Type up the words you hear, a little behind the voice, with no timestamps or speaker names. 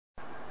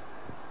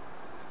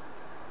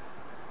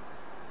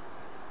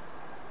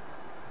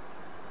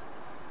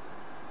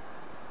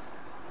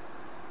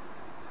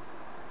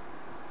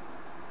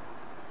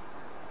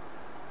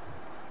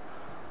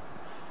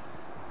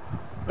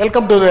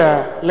Welcome to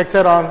the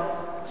lecture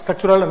on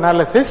structural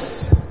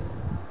analysis.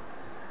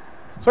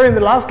 So in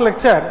the last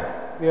lecture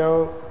we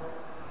have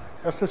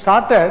just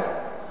started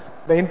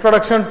the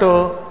introduction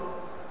to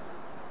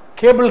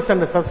cables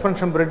and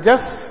suspension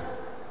bridges,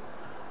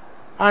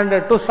 and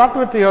to start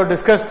with we have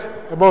discussed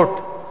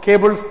about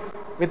cables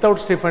without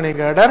stiffening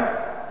girder.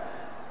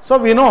 So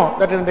we know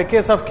that in the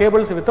case of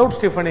cables without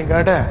stiffening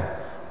girder,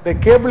 the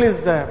cable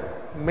is the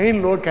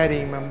main load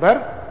carrying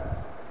member.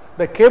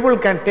 The cable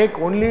can take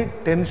only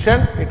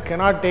tension, it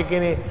cannot take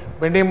any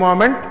bending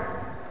moment.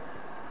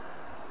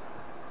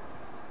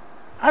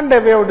 And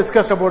we have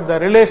discussed about the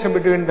relation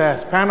between the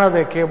span of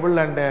the cable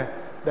and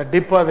the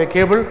dip of the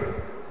cable.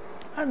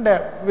 And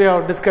we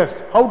have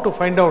discussed how to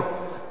find out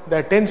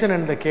the tension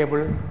in the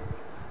cable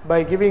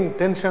by giving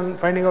tension,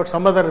 finding out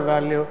some other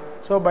value.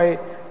 So by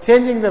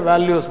changing the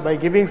values, by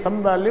giving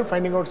some value,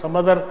 finding out some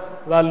other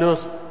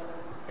values,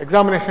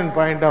 examination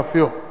point of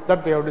view,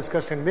 that we have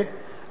discussed in the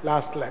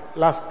last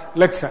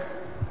lecture.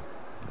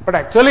 But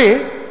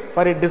actually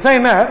for a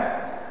designer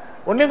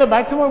only the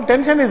maximum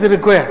tension is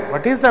required.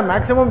 What is the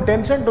maximum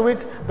tension to which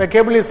the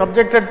cable is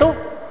subjected to,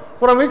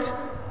 from which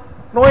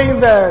knowing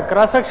the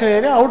cross sectional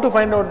area, how to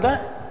find out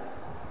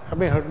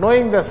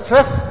knowing the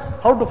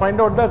stress, how to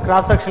find out the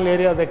cross sectional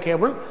area of the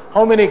cable,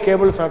 how many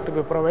cables are to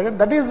be provided.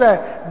 That is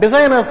the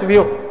designer's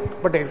view.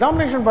 But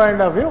examination point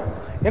of view,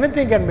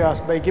 anything can be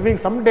asked. By giving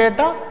some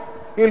data,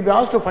 you will be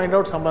asked to find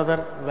out some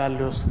other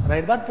values,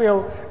 right? That we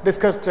have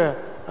discussed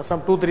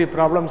some 2-3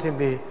 problems in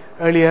the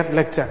earlier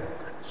lecture.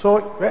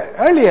 So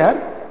earlier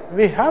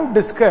we have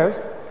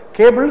discussed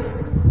cables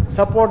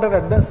supported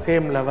at the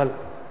same level.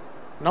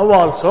 Now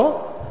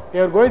also we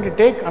are going to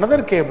take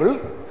another cable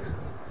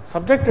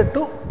subjected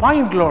to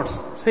point loads.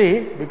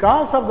 See,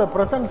 because of the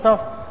presence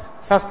of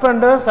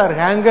suspenders or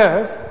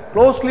hangers,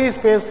 closely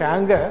spaced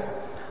hangers,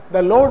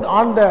 the load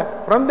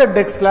from the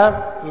deck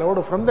slab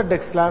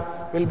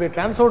will be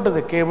transferred to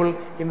the cable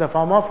in the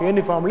form of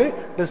uniformly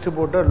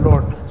distributed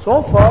load.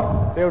 So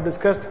far we have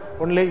discussed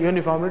only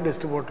uniformly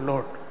distributed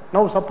load.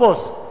 Now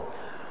suppose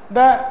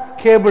the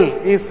cable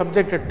is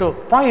subjected to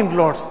point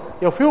loads,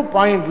 a few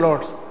point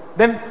loads,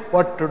 then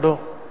what to do?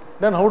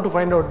 Then how to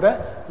find out the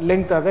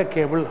length of the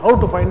cable, how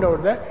to find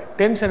out the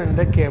tension in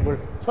the cable.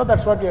 So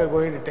that's what we are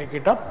going to take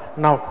it up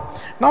now.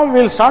 Now we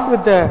will start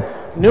with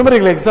a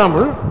numerical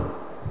example.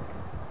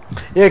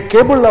 A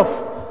cable of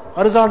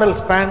horizontal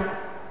span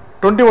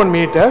 21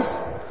 meters.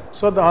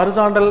 So the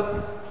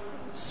horizontal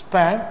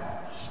span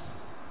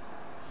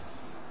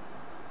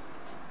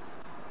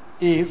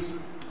is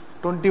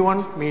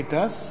 21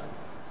 meters.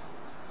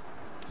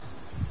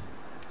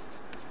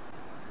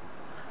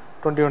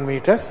 21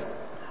 meters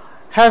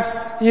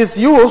is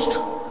used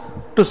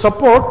to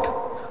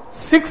support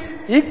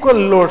 6 equal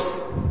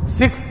loads.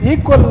 6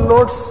 equal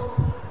loads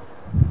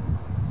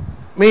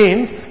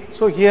means,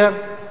 so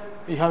here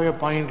we have a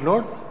point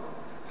load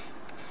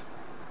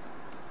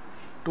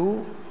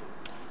 2,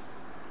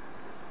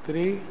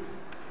 3,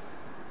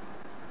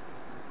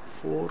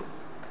 4,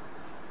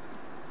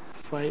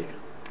 5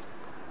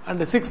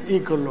 and 6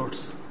 equal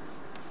loads.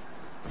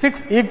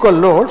 6 equal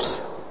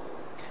loads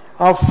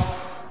of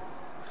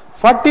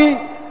 40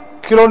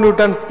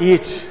 kilonewtons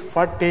each.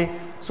 40.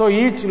 So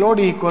each load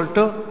equal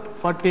to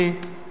 40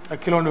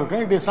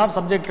 kilonewton. It is not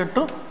subjected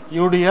to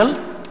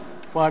UDL.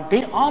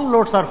 40. All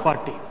loads are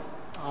 40.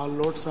 All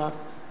loads are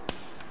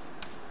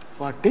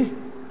 40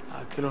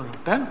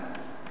 kilonewton.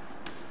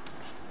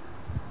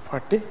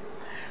 40.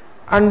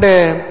 And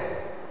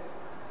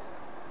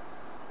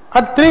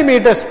at 3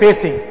 meters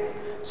spacing.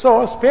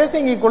 So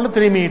spacing equal to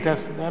 3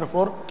 meters.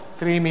 Therefore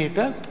 3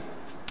 meters.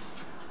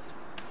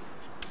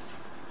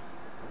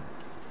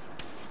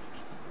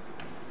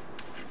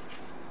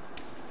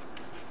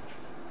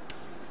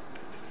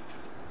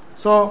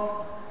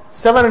 So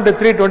 7 into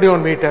 3,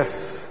 21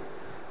 meters.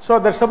 So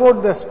that's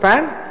about the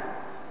span,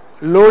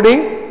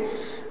 loading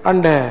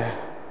and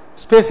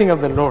spacing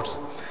of the loads.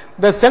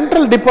 The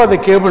central dip of the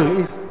cable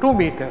is 2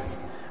 meters.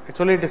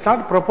 Actually it is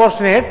not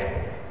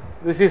proportionate.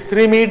 This is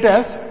 3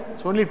 meters.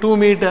 It's only 2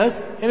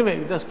 meters.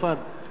 Anyway, just for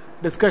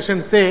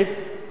discussion's sake,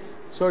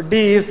 so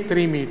D is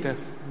 3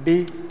 meters.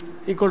 D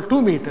equal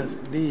 2 meters.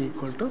 D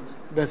equal to,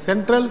 the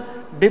central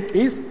dip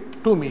is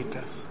 2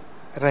 meters.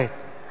 Right.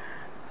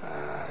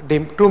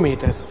 2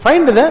 meters.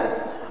 Find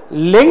the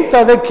length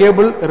of the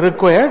cable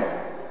required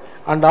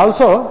and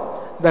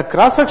also the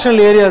cross sectional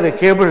area of the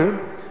cable.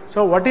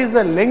 So what is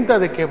the length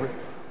of the cable?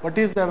 What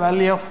is the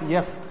value of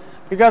S?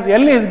 Because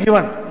L is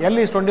given. L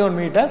is 21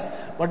 meters.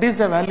 What is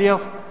the value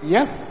of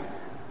S?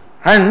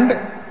 And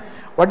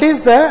what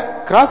is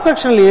the cross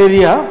sectional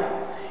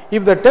area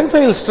if the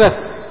tensile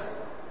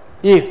stress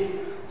is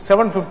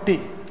 750?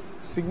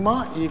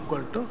 Sigma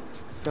equal to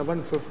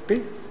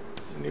 750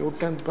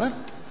 Newton per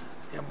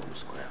mm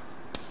square.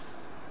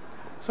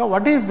 So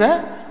what is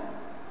the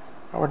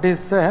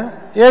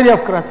area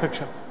of cross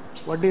section?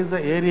 What is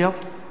the area of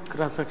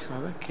cross section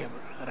of the cable?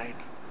 Right.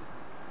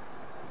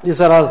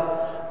 These are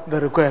all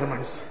the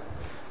requirements.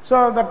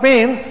 So that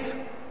means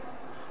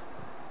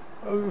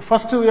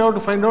first we have to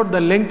find out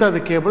the length of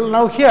the cable.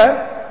 Now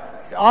here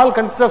all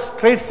consists of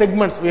straight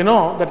segments. We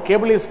know that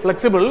cable is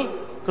flexible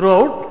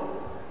throughout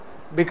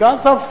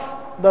because of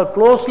the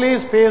closely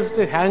spaced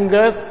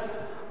hangers.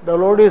 The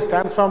load is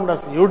transformed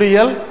as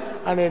UDL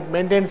and it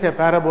maintains a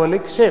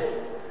parabolic shape.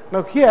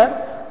 Now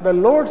here the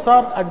loads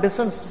are at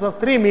distances of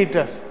 3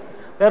 meters.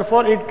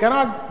 Therefore, it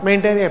cannot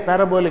maintain a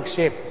parabolic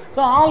shape.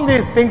 So all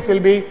these things will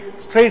be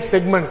straight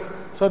segments.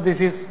 So this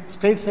is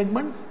straight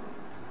segment.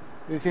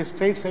 This is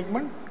straight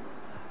segment.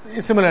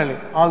 Similarly,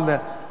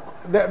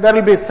 there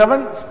will be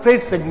 7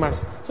 straight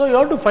segments. So you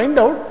have to find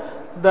out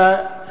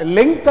the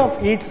length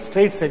of each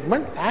straight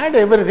segment, add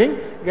everything,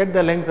 get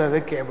the length of the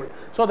cable.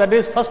 So that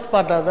is first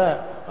part of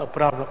the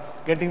problem,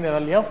 getting the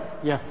value of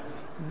S.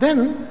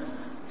 Then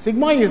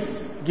sigma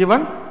is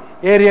given,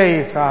 area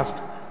is asked.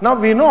 Now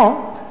we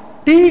know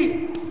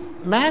T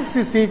max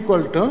is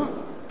equal to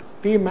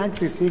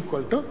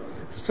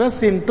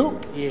stress into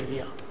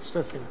area.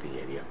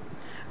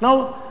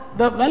 Now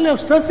the value of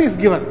stress is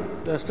given.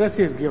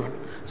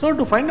 So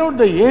to find out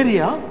the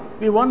area,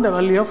 we want the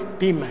value of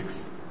T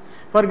max.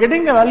 For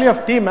getting the value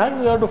of T max,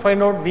 we have to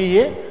find out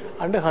VA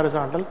and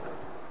horizontal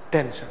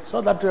tension. So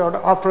that we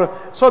have to,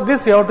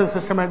 this you have to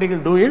systematically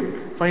do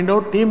it, find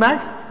out T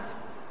max,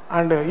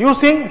 and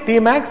using T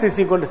max is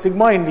equal to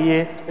sigma into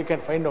A, we can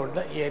find out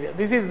the area.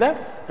 This is the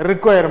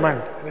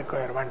requirement.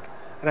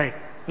 Right.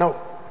 Now,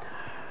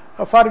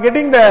 for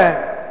getting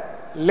the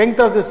length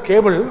of this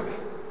cable,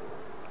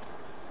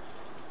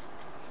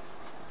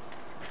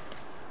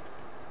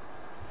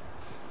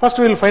 first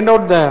we will find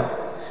out the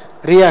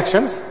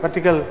reactions,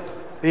 vertical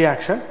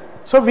reaction.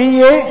 So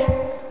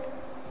VA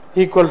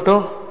equal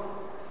to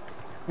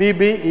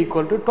VB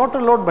equal to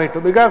total load by 2,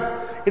 because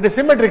it is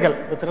symmetrical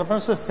with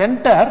reference to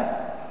center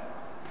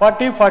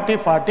 40, 40,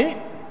 40,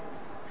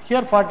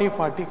 here 40,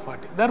 40,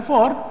 40.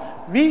 Therefore,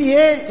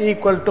 VA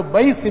equal to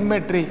by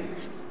symmetry,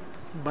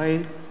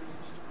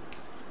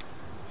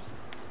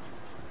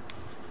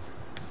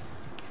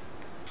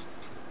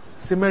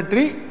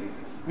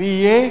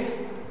 VA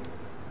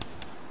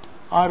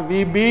or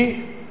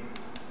VB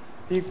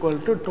equal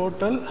to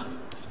total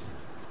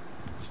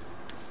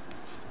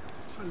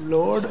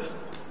load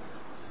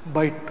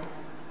by 2.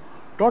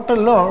 Total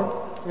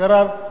load, there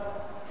are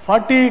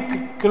 40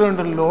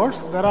 kilonewton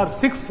loads, there are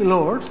 6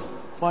 loads,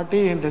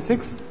 40 into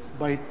 6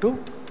 by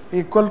 2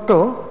 equal to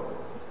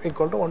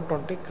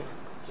 120 kilonewton.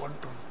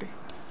 120.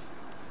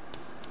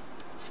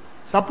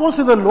 Suppose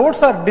if the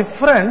loads are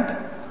different,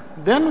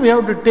 then we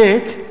have to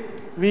take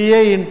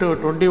VA into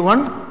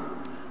 21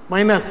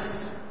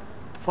 minus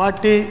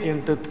 40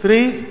 into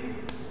 3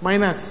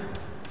 minus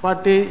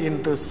 40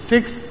 into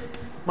 6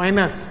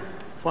 minus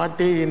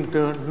 40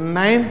 into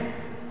 9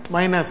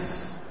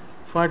 minus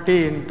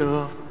 40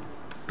 into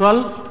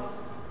 12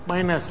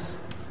 minus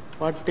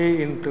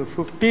 40 into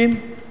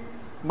 15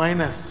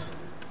 minus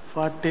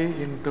 40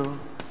 into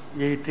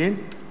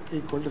 18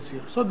 equal to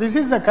 0. So this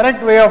is the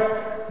correct way of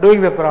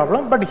doing the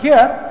problem, but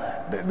here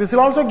this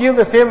will also give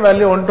the same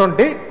value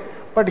 120,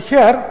 but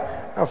here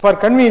for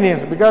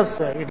convenience,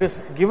 because it is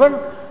given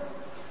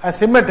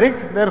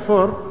asymmetric,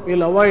 therefore we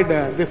will avoid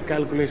this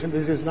calculation.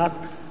 This is not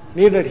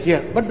needed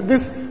here, but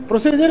this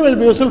procedure will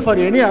be useful for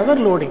any other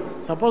loading.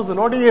 Suppose the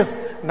loading is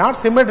not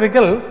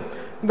symmetrical,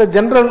 the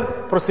general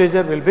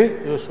procedure will be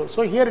useful.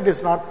 So here it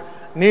is not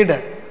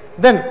needed.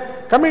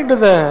 Then coming to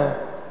the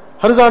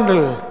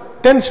horizontal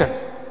tension.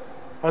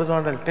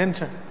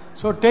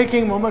 So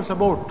taking moments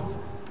about.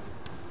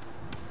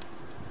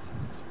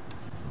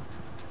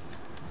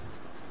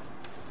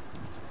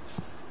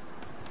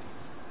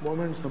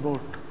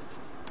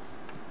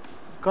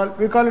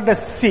 We call it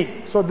as C.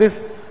 So this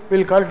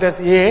we'll call it as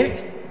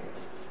A.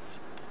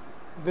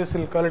 This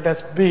will call it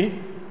as B.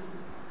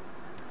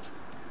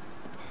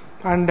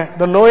 And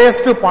the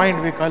lowest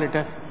point we call it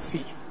as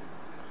C.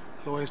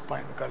 Lowest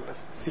point we call it as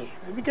C.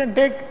 We can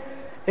take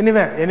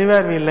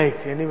anywhere we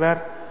like,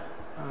 anywhere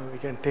we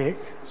can take.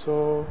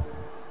 So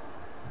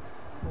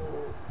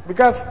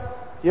because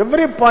at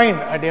every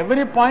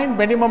point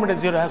bending moment is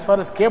 0. As far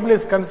as cable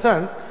is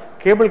concerned,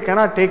 cable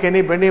cannot take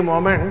any bending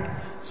moment.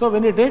 So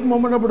when you take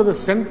moment up to the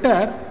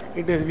center,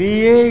 it is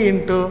VA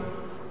into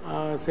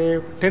say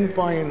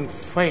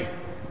 10.5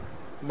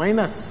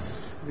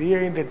 minus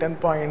VA into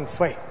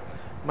 10.5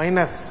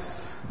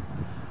 minus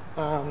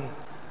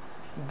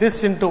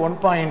this into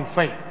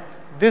 1.5,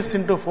 this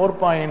into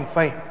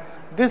 4.5,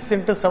 this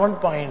into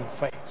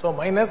 7.5. So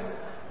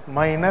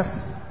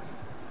minus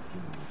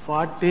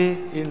 40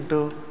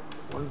 into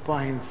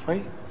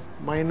 1.5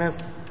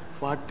 minus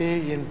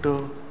 40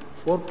 into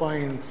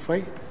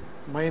 4.5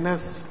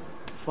 minus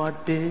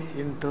 40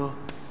 into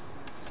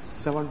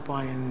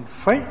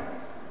 7.5.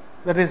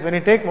 That is, when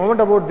you take moment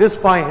about this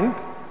point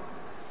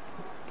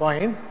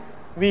VA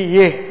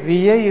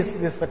is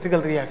this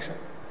vertical reaction.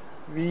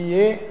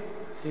 VA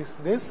is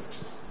this.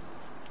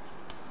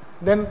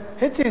 Then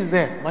H is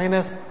there,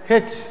 minus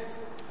H.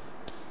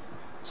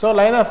 So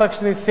line of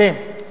action is same.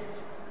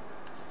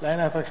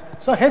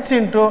 So H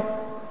into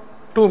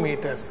 2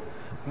 meters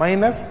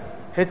minus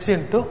H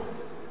into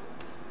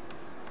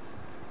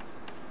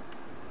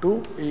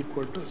 2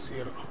 equal to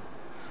 0.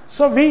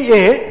 So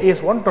VA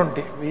is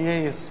 120.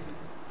 VA is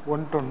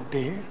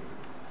 120.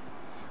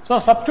 So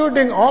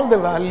substituting all the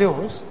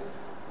values,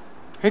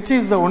 H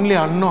is the only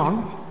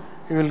unknown,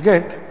 you will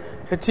get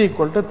H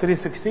equal to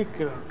 360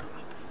 kilonewton.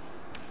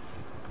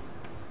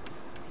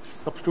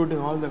 Substituting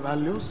all the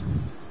values,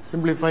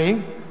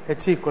 simplifying,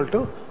 H equal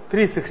to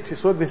 360.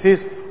 So this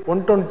is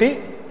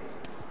 120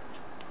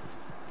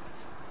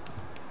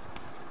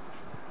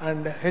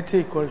 and H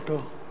equal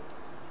to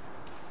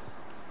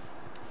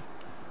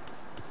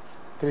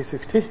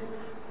 360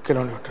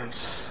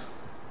 kilonewtons.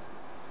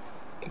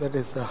 That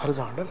is the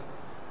horizontal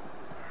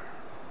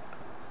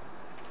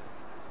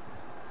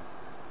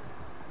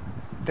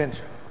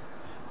tension.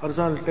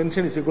 Horizontal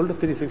tension is equal to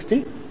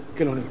 360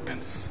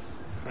 kilonewtons.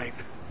 Right.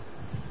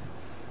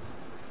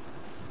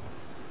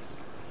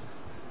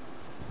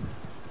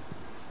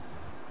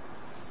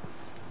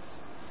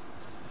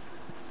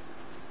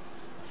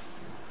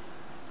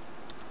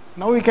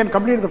 Now we can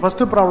complete the first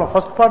problem.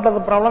 First part of the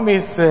problem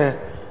is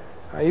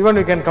even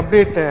we can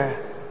complete the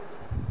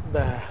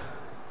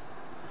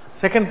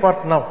second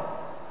part now.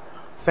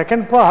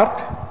 Second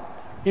part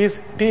is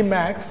T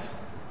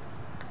max.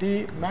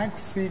 T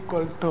max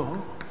equal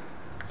to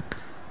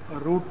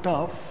root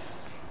of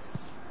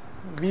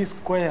V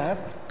square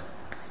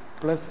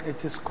plus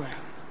H square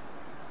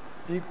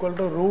equal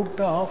to root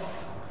of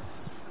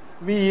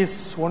V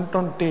is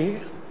 120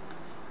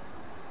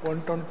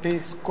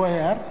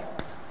 square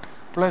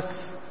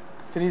plus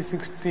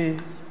 360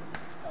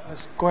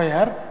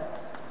 square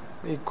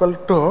equal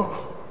to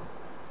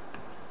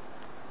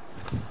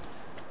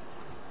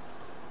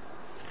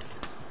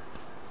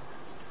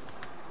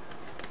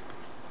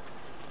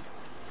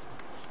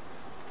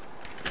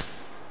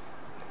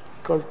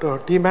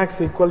T max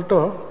equal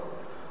to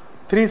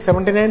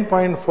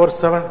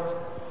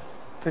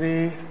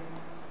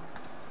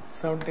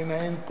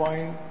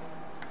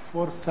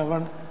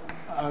 379.47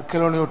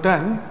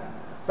 kilonewton,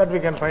 that we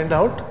can find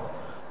out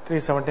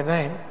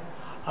 379,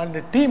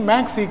 and T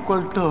max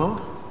equal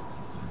to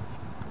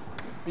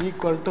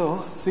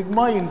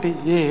sigma into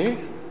A.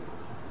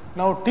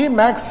 Now T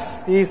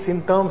max is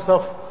in terms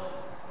of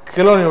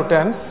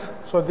kilonewtons,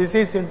 so this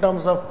is in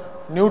terms of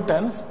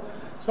newtons.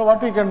 So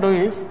what we can do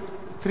is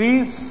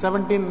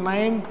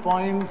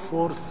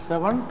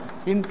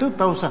 379.47 into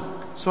 1000,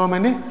 so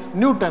many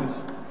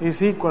newtons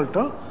is equal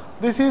to,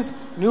 this is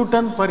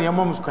Newton per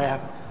mm square,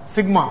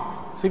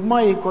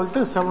 sigma equal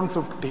to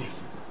 750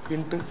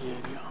 into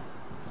area.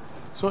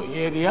 So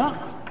area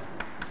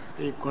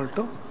equal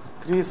to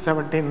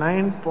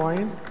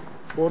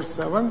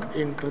 379.47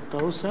 into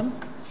 1000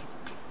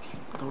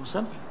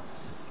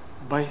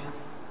 by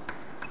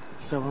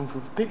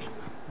 750.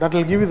 That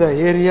will give you the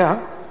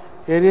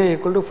area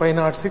equal to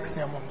 506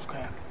 mm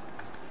square.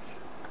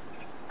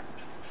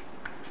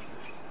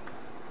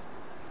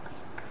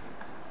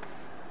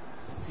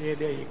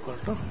 Area equal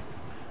to,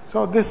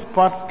 so this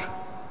part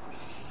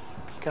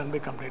can be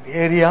completed.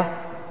 Area,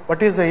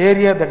 what is the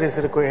area that is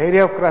required?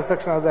 Area of cross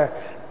section of the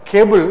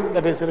cable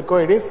that is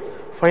required is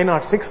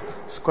 506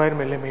 square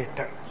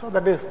millimeter. So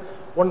that is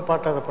one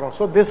part of the problem.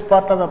 So this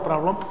part of the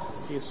problem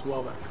is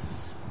over.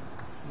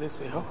 This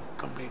we have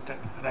completed.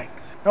 Right.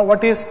 Now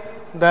what is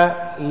the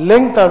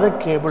length of the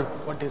cable?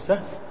 What is the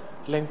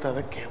length of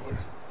the cable?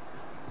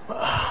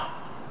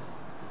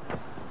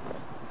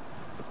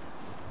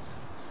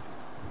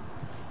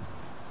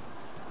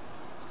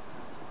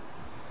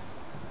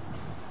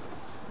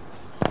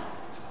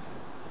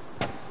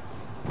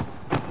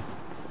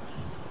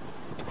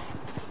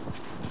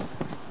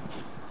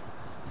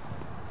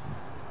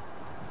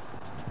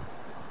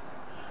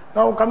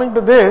 Now coming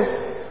to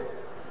this,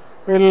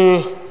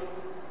 we'll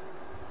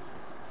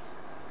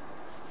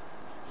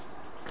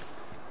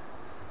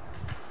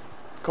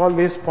call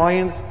these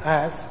points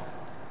as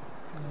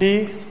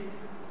D,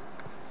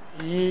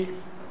 E,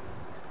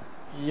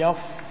 F,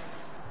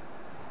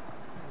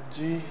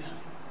 G,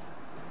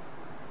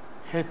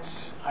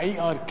 H, I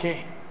or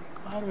K,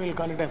 or we'll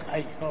call it as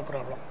I, no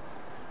problem.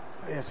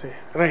 Yes,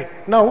 right.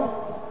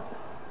 Now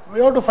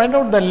we have to find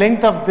out the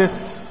length of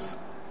this.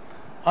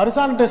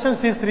 Horizontal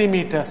distance is 3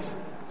 meters.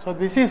 So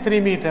this is 3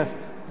 meters.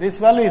 This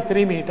value is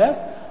 3 meters.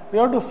 We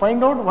have to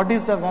find out what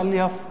is the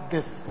value of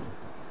this.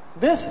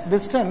 This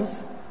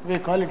distance we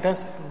call it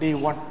as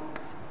D1.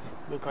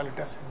 We call it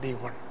as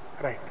D1.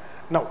 Right.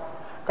 Now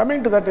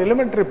coming to that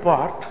elementary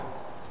part,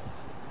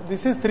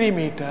 this is 3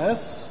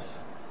 meters.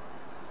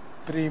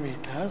 3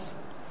 meters.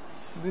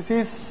 This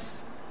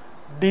is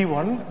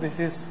D1. This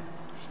is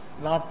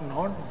not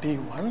known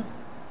D1.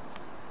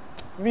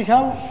 We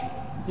have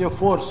a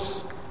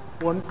force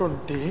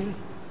 120,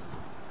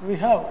 we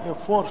have a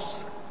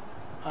force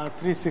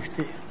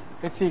 360,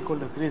 H equal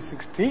to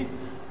 360.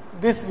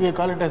 This we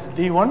call it as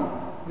D1,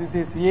 this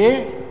is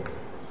A,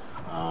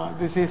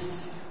 this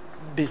is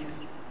D,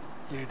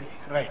 AD,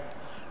 right.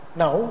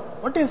 Now,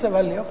 what is the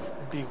value of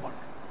D1?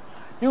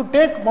 You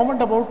take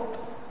moment about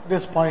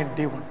this point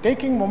D1.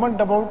 Taking moment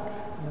about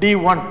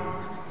D1,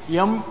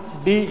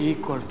 MD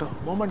equal to,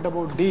 moment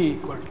about D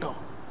equal to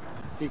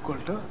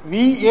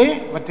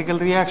VA, vertical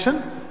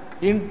reaction,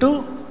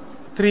 into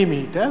 3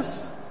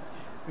 meters,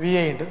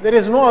 VA into, there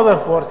is no other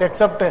force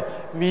except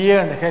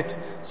VA and H.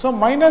 So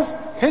minus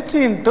H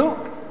into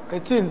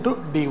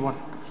D1.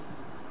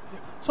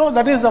 So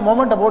that is the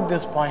moment about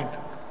this point.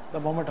 The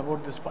moment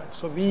about this point.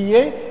 So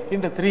VA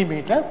into 3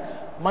 meters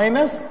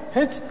minus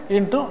H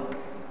into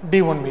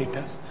D1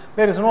 meters.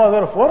 There is no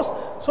other force.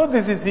 So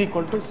this is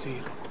equal to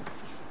 0.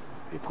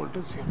 Equal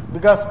to 0.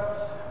 Because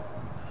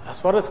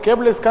as far as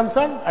cable is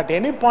concerned, at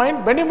any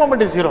point, bending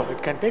moment is 0.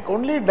 It can take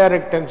only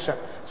direct tension.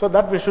 So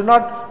that we should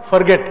not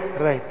forget,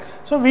 right?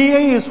 So VA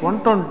is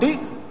 120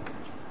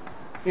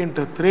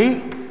 into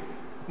 3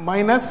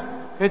 minus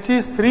H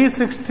is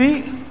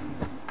 360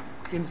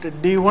 into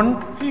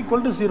D1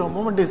 equal to 0.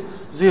 Moment is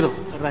 0,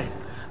 right?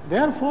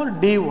 Therefore,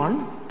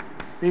 D1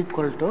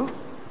 equal to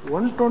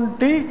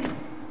 120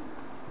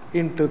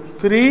 into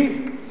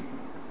 3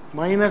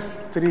 minus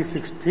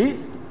 360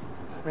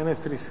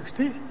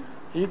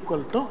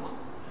 equal to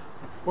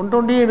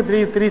 120 into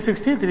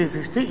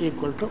 360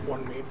 equal to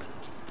 1 meter.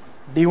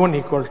 D1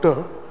 equal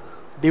to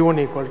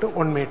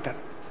 1 meter.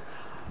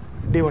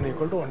 D1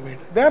 equal to 1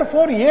 meter.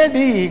 Therefore, AD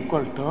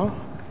equal to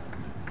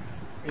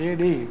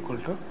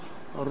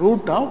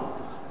root of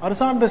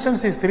horizontal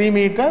distance is 3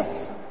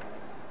 meters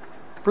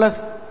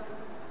plus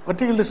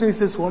vertical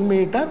distance is 1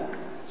 meter.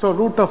 So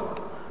root of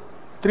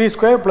 3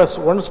 square plus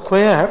 1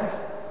 square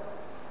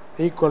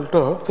equal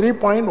to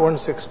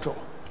 3.162.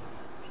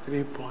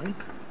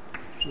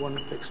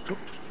 3.162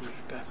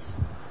 meters.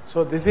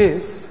 So this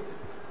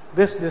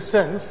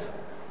distance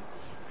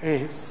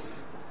is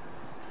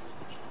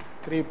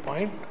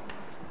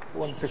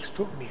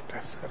 3.162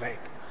 meters, right?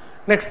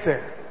 Next,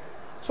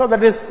 so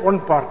that is one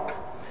part.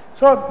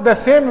 So the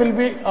same will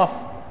be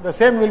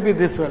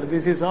this one.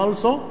 This is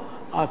also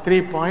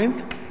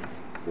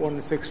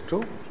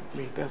 3.162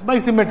 meters by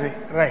symmetry,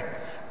 right?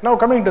 Now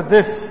coming to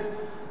this.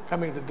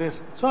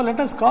 So let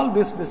us call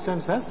this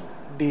distance as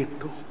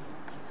D2.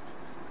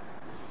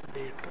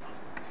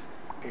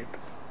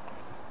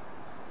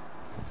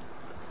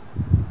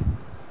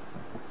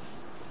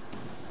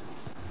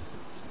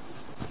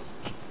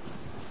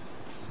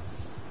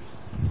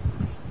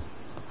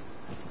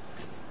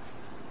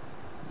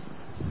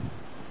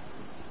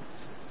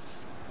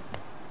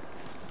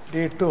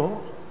 D2,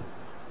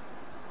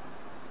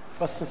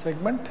 first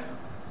segment,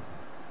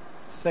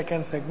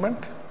 second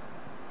segment.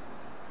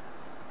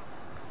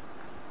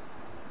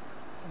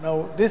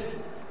 Now this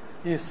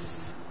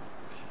is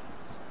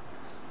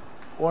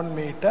 1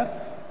 meter.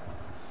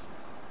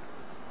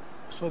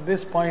 So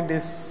this point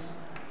is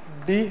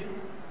D,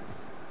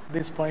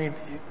 this point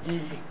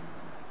E.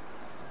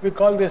 We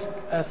call this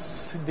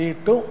as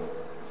D2.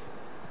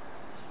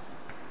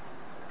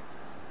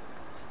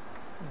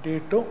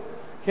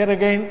 Here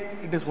again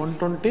it is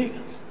 120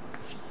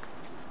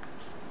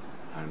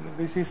 and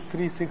this is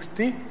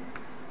 360.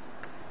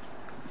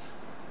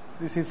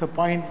 This is a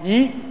point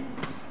E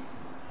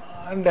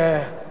and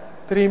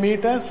 3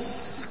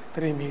 meters.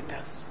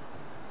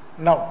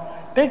 Now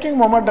taking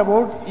moment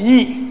about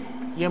E,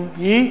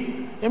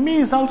 ME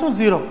is also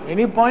 0.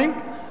 Any point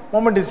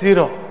moment is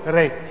 0,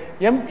 right?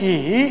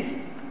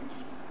 ME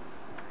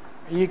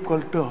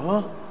equal to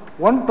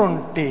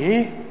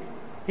 120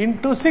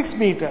 into 6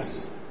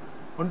 meters.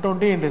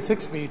 120 into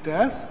 6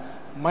 meters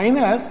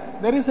minus,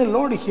 there is a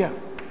load here.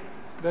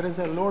 There is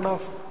a load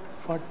of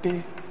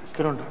 40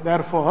 kilonewton.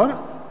 Therefore,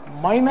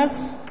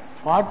 minus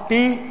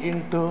 40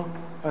 into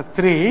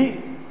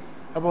 3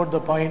 about the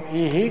point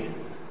E,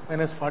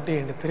 minus 40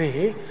 into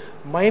 3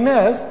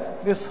 minus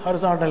this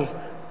horizontal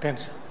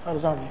tension,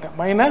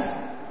 minus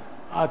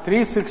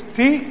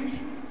 360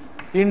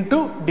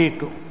 into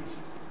D2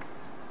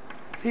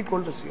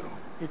 equal to 0.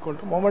 Equal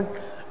to moment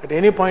at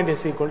any point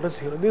is equal to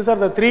 0. These are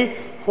the three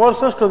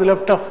forces to the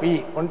left of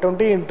E.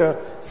 120 into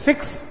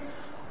 6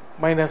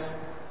 minus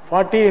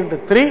 40 into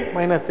 3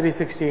 minus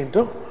 360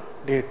 into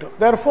D2.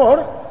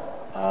 Therefore,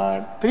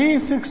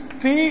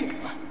 360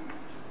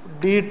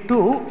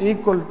 D2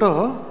 equal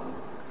to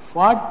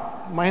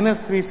minus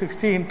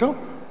 360 into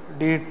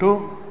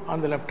D2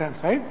 on the left hand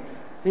side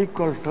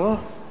equal to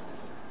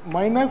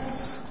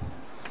minus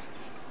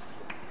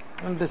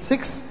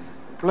 6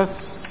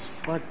 plus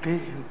 40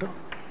 into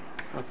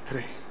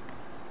 3.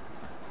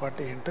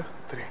 40 into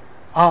 3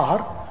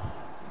 or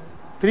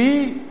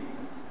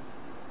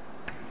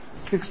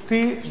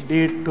 360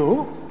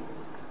 D2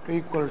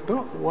 equal to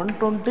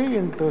 120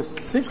 into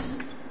 6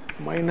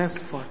 minus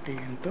 40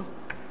 into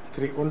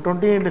 3.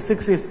 120 into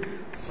 6 is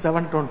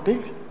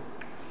 720.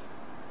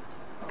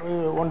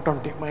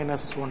 120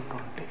 minus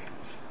 120.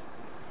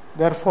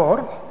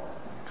 Therefore,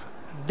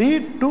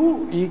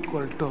 D2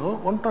 equal to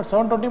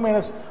 720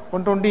 minus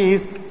 120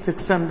 is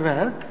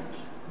 600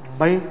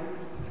 by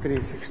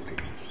 360.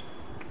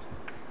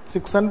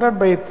 600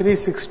 by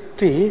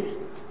 360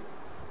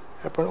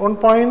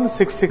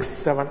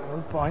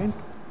 1.667.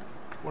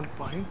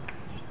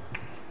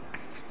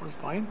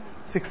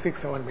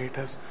 1.667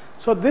 meters.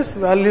 So this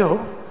value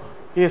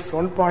is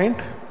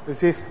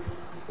this is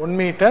 1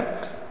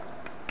 meter.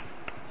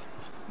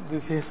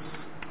 This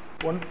is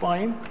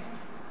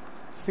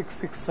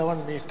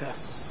 1.667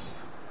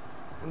 meters.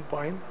 1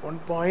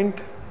 point,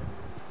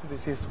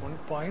 this is 1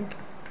 point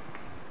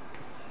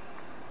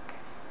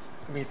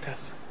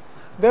meters.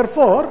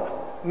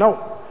 Therefore,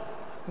 now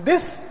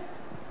this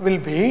will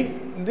be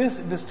this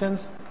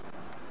distance,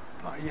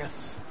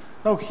 yes.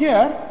 Now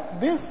here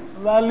this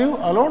value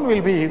alone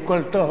will be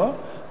equal to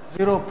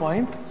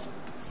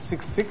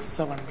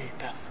 0.667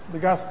 meters,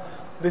 because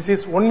this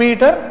is 1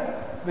 meter,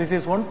 this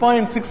is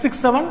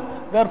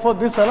 1.667, therefore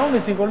this alone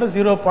is equal to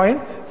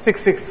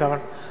 0.667.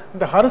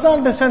 The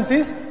horizontal distance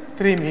is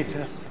 3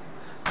 meters.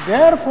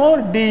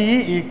 Therefore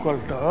DE equal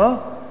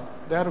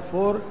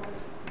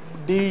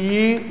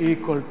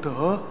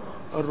to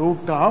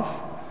root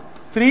of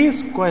 3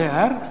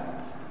 square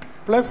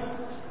plus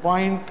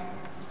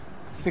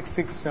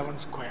 0.667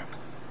 square.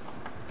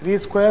 3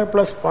 square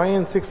plus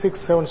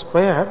 0.667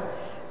 square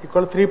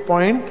equal to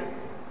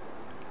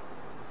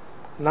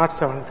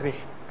 3.073.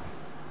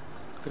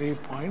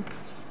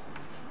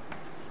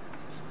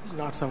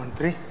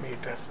 3.073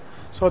 meters.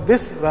 So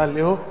this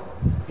value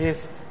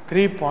is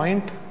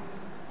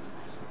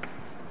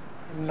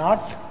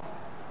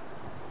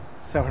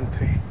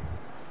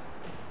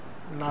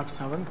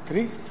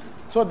 3.073.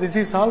 So this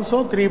is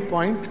also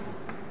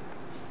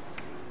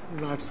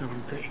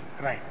 3.073.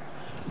 Right.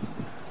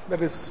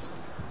 That is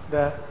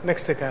the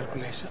next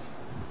calculation.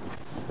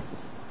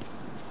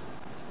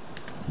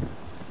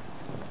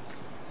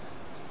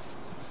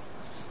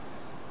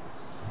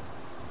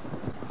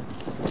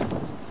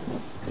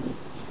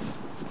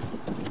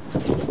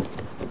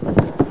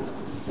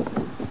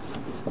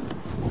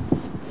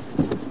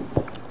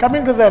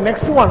 Coming to the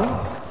next one,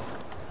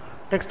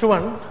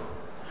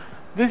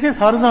 this is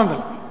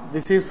horizontal.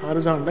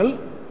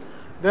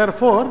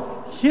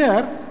 Therefore,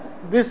 here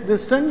this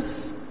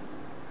distance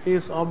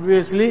is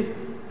obviously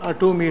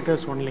 2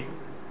 meters only.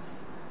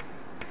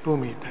 2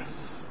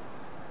 meters.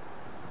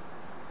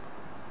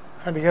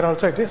 And here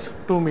also it is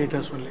 2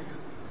 meters only.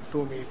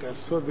 2 meters.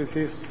 So this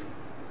is,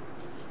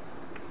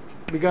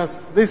 because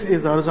this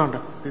is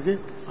horizontal.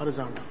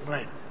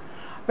 Right.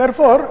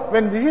 Therefore,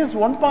 when this is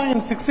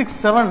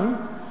 1.667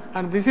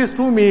 and this is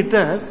 2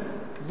 meters,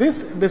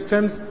 this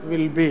distance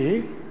will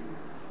be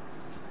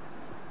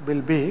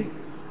 2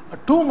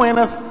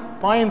 minus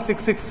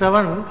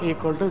 0.667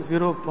 equal to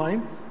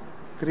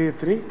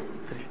 0.333.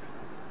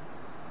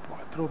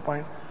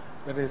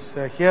 That is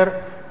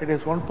here it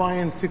is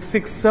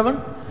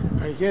 1.667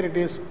 and here it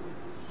is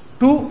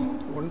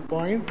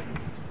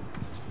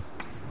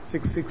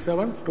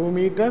 1.667, 2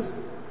 meters.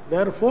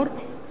 Therefore,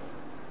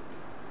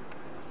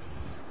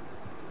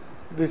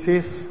 this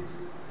is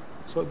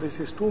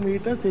 2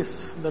 meters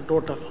is the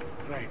total,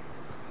 right?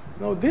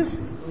 Now this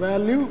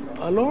value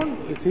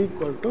alone is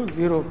equal to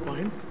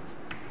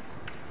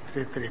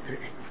 0.333.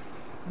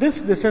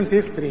 This distance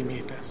is 3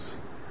 meters.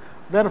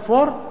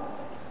 Therefore,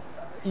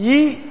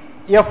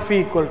 EF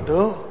equal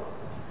to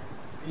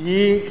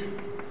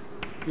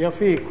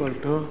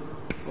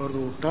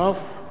root of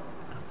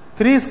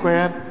 3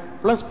 square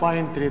plus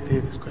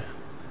 0.33 square.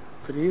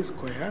 3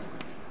 square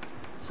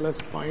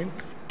plus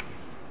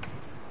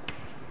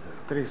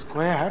 0.3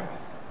 square.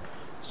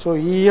 So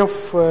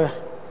EF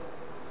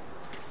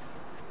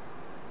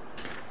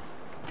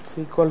is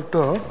equal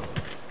to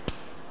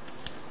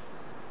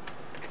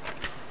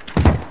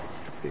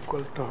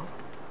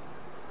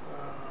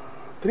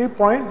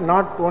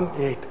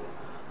 3.018.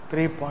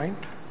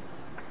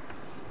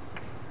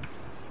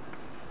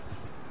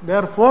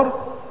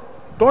 Therefore,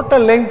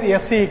 total length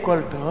S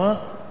equal to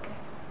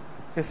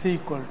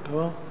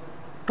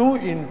 2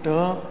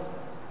 into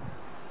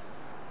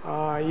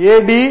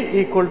AD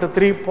equal to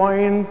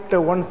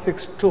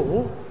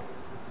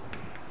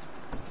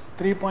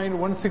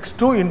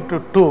 3.162 into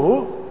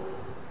 2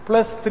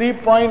 plus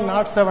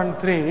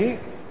 3.073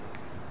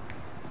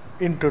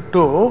 into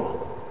 2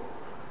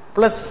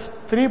 plus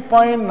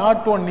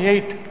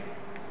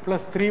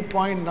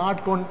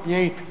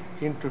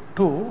 3.018 into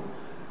 2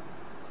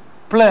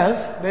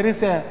 plus there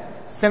is a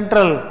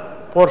central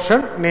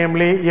portion,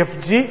 namely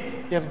FG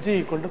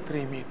equal to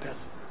 3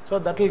 meters. So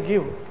that will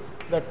give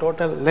the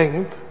total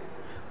length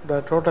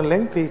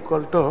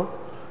equal to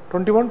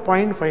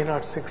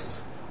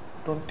 21.506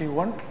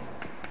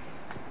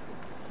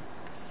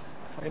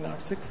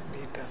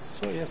 meters.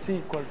 So S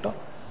equal to,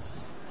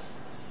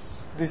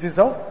 this is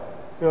how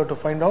we have to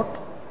find out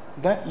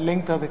the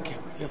length of the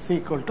cable. S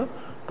equal to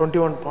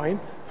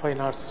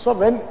 21.506. So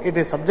when it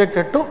is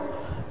subjected to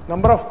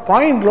number of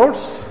point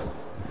loads,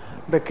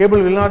 the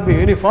cable will not be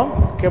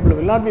uniform, cable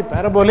will not be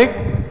parabolic,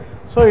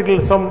 so it will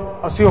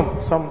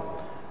assume some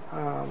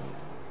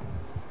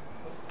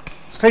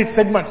straight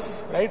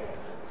segments, right?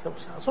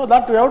 So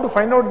that we have to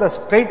find out the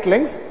straight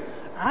lengths,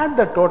 add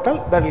the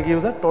total, that will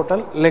give the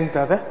total length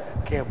of the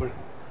cable.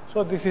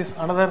 So this is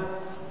another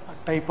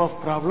type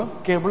of problem,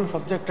 cable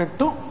subjected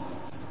to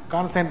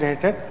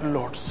concentrated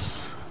loads.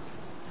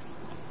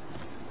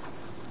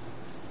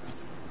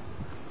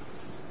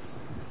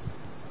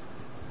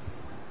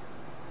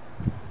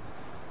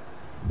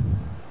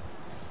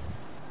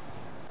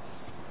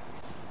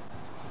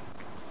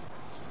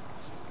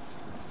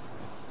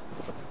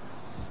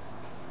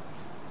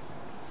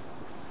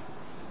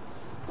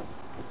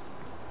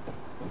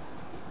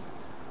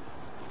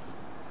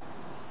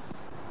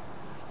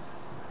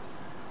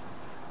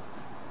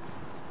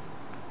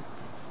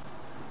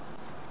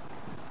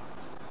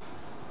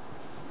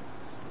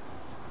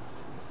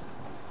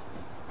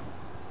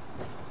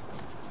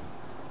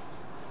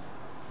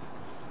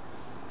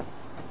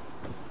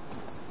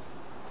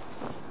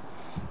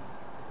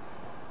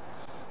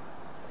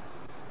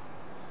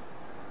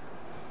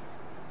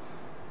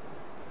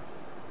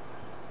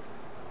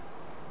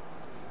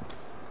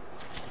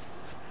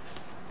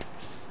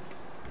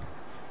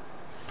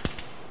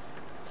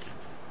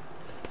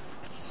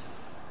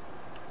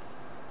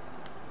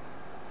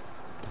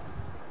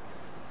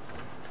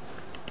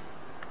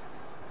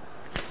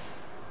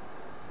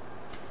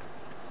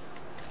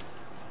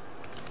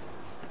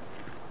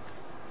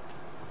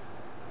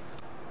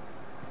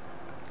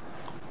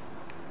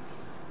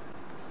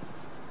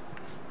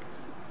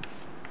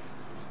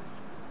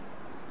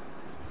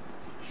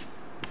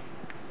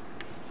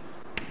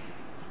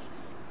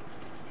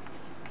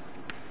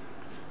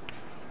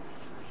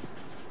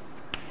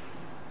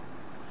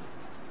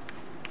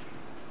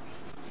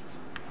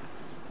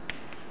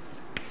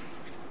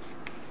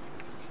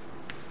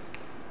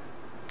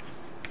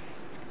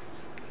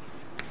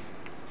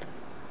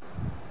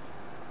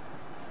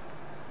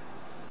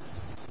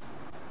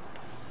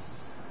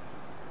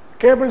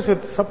 cables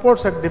with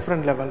supports at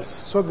different levels.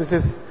 So this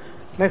is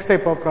next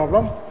type of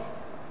problem.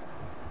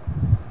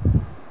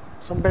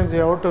 Sometimes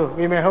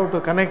we may have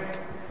to connect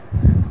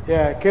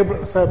a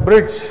cable, a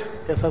bridge,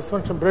 a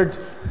suspension bridge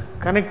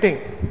connecting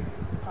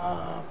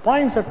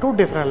points at two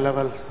different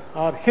levels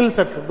or hills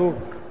at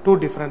two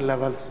different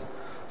levels.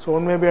 So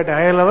one may be at a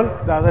higher level,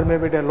 the other may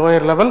be at a lower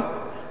level.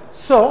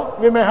 So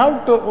we may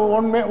have to,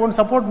 one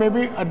support may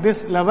be at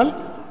this level,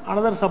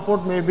 another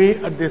support may be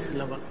at this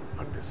level,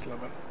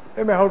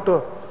 We may have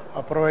to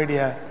provide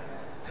a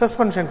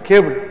suspension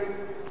cable.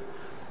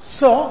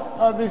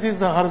 So this is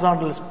the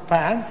horizontal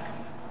span.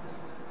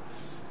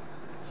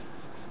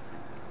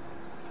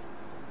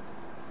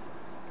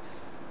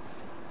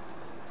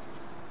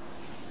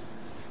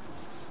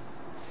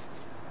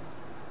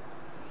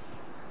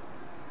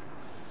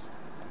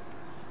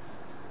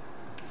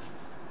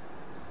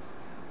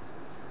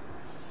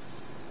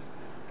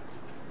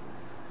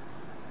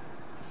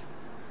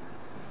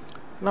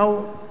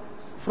 Now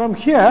from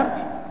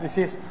here, this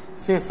is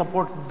say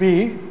support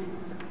B.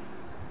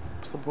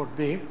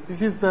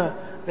 This is the,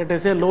 let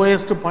us say,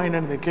 lowest point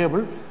in the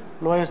cable.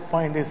 Lowest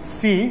point is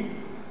C.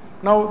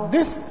 Now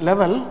this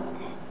level,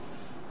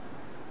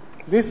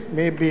 this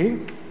may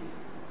be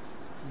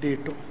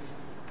D2.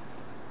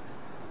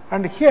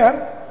 And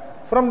here,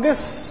 from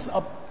this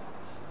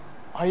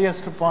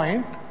highest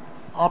point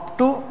up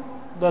to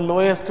the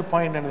lowest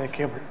point in the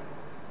cable.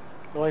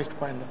 Lowest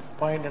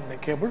point in the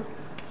cable.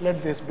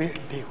 Let this be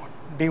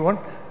D1,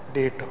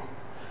 D2.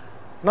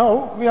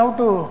 Now we have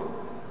to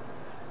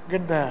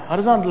get the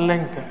horizontal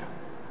length.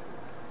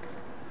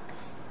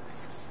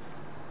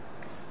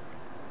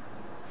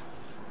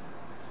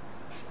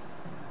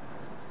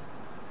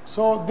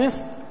 So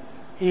this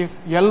is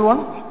L1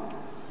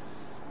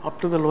 up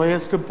to the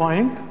lowest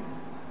point.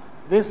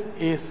 This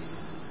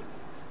is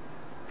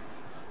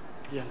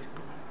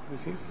L2.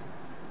 This is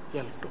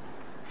L2.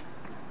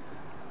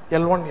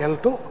 L1,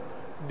 L2,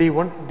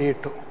 D1,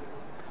 D2.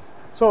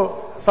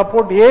 So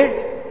support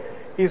A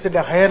is at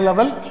a higher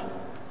level,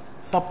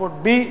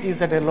 support B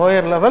is at a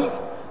lower level,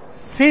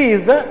 C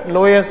is the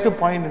lowest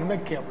point in the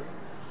cable.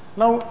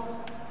 Now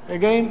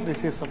again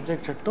this is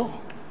subjected to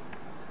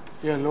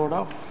a load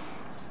of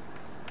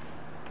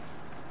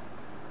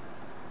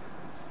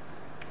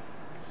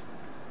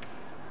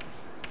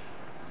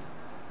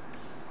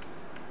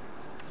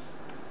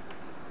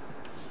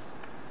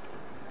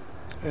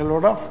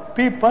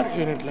P per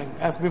unit length.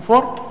 As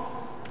before,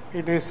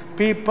 it is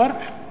P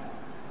per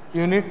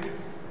unit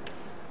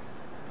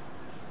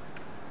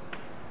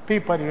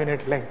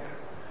length.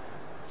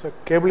 So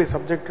cable is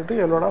subjected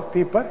to a load of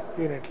P per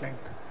unit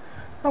length.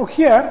 Now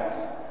here,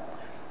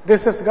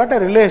 this has got a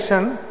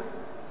relation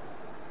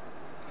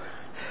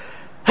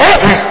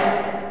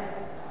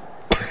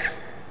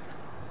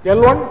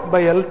L1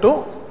 by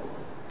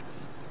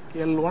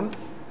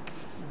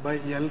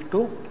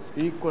L2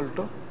 equal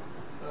to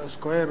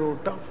square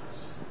root of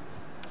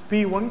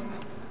P1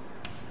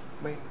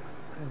 by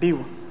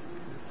D1.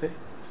 Say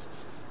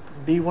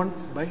D1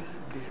 by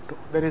D2.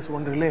 There is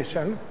one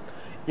relation.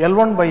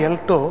 L1 by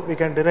L2, we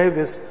can derive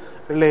this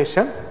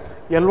relation.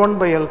 L1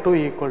 by L2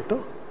 equal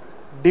to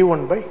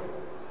D1 by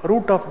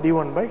root of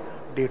D1 by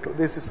D2.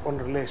 This is one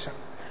relation.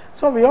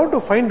 So we have to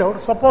find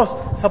out,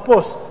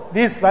 suppose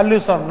these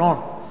values are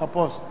known.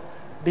 Suppose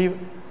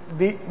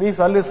these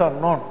values are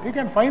known. You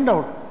can find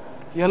out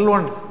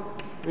L1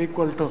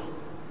 equal to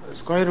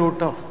square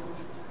root of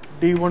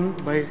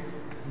D1 by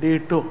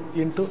D2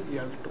 into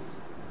L2.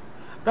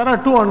 There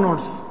are two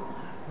unknowns.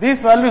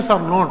 These values are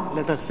known.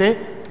 Let us say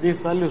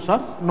these values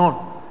are known.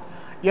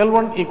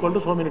 L1 equal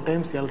to so many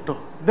times L2.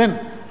 Then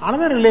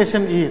another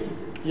relation is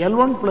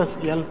L1 plus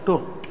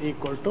L2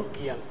 equal to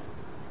L.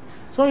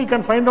 So you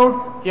can find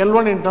out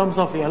L1 in terms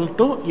of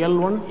L2.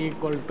 L1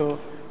 equal to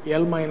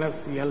L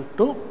minus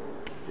L2.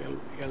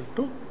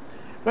 L2.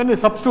 When you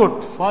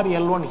substitute for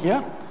L1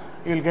 here,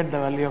 you will get the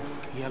value of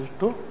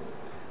L2,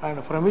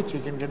 and from which you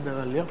can get the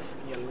value of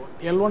L1.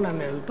 L1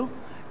 and L2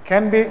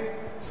 can be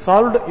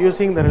solved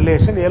using the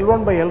relation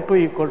L1 by L2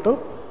 equal to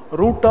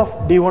root of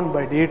D1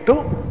 by D2,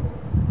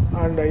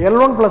 and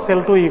L1 plus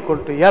L2 equal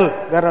to L.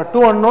 There are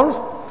two unknowns,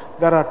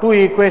 there are two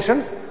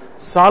equations.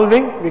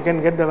 Solving, we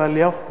can get the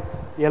value of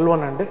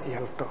L1 and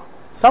L2.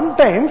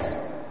 Sometimes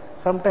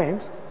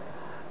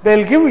they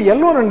will give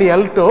L1 and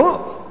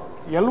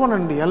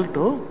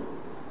L2,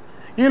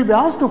 you will be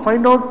asked to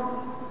find out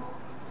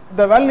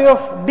the value of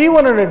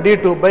D1 and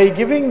D2 by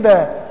giving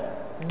the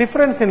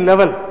difference in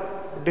level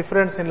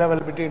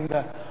between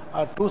the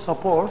two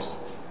supports.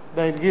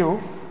 They will give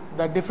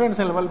the difference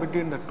in level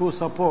between the two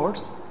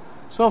supports.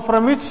 So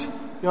from which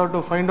you have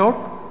to find out.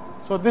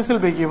 So this will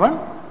be given.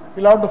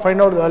 You will have to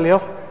find out the value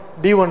of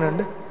D1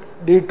 and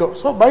D2.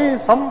 So by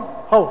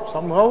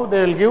somehow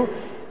they will give,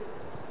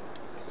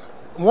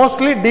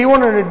 mostly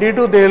D1 and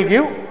D2 they will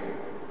give.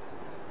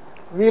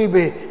 We will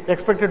be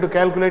expected to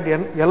calculate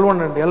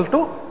L1 and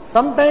L2.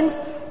 Sometimes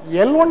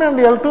L1 and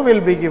L2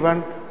 will be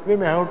given. We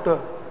may have to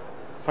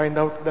find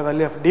out the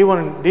value of D1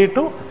 and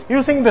D2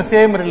 using the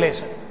same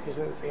relation.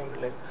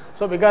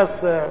 So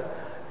because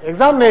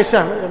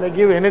examination, they may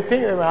give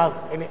anything, they may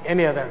ask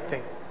any other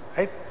thing,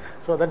 right?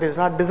 So that is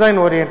not design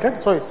oriented.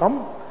 So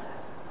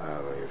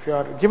if you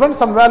are given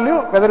some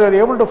value, whether you are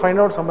able to find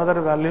out some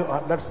other value,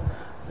 or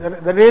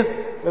that is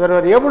whether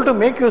you are able to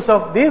make use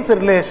of these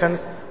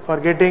relations for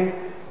getting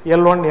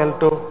L1,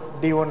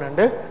 L2, D1 and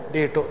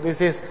D2.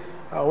 This is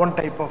one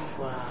type of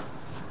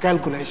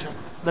calculation.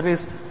 That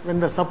is when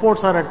the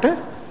supports are at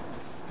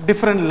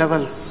different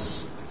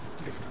levels.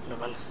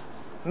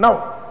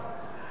 Now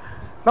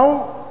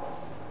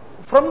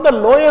from the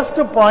lowest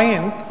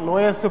point,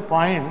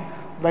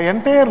 the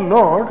entire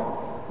load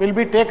will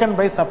be taken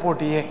by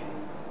support A.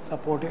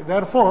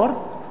 Therefore,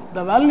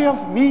 the value of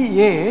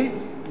VA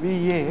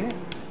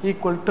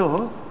equal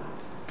to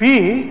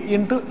P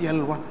into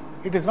L1.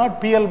 It is not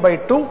PL by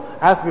 2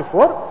 as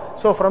before.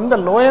 So from the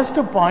lowest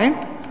point,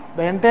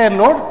 the entire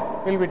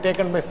load will be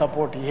taken by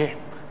support A.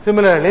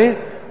 Similarly,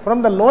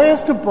 from the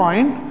lowest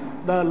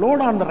point, the load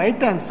on the right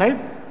hand side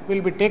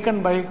will be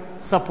taken by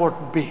support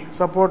B.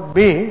 Support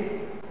B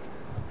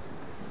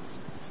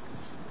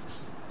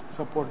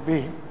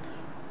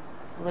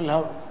will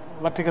have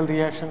vertical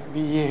reaction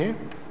VA,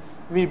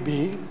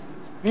 VB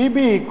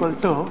equal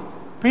to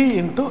P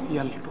into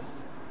L2.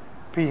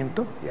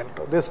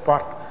 This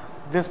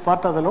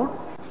part of the load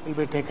will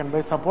be taken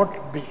by support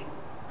B.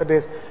 That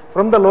is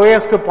from the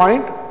lowest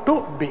point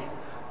to B.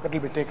 That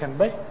will be taken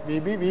by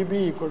VB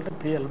equal to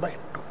PL by 2.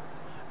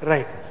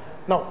 Right.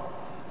 Now,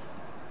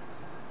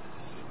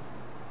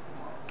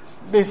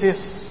 this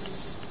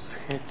is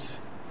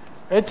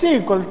H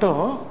equal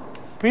to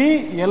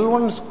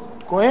PL1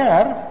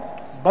 square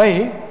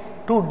by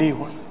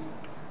 2D1.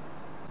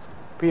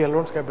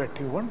 PL1 square by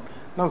T1.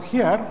 Now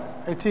here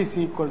H is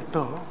equal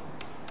to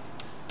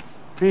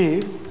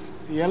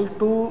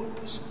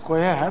PL2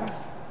 square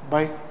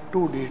by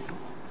 2D2.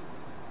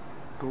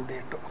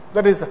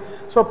 That is,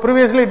 so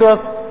previously it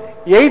was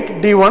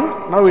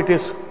 8D1, now it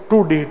is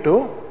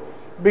 2D2,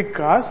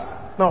 because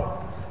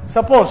now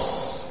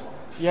suppose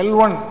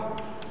L1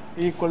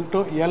 equal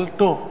to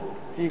L2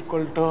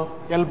 equal to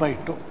L by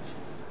 2.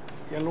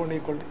 L1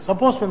 equal to,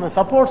 suppose when the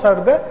supports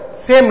are the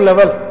same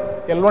level,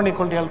 L1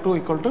 equal to L2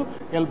 equal to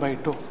L by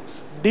 2.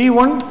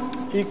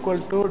 D1 equal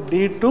to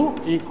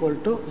D2 equal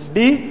to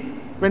D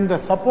when the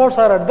supports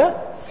are at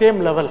the same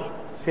level.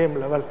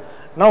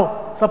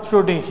 Now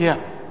substituting here.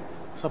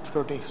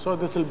 So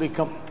this will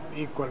become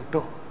equal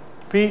to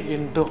P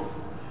into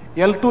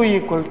L2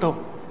 equal to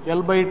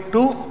L by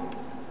 2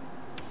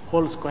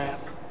 whole square.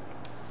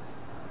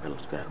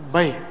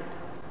 By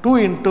 2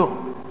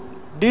 into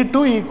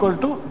D2 equal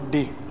to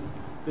D.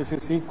 This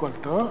is equal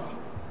to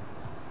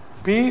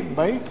P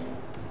by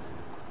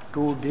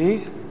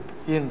 2D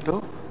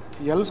into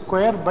L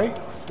square by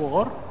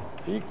 4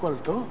 equal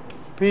to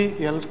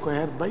PL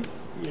square by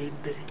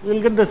 8D. We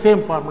will get the same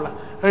formula.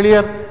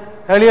 Earlier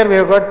we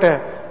have got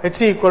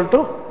H equal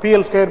to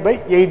PL square by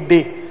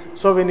 8D.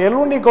 So when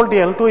L1 equal to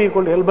L2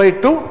 equal to L by 2,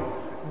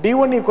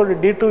 D1 equal to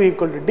D2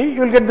 equal to D,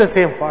 you will get the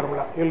same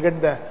formula. You will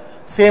get the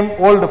same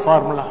old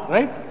formula,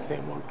 right?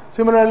 Same old.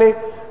 Similarly,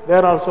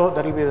 there also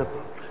that will be the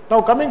problem.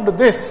 Now coming to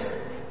this,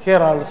 here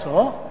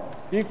also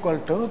equal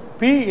to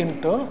P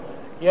into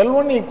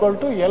L1 equal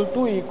to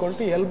L2 equal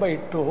to L by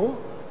 2.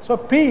 So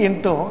P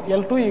into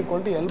L2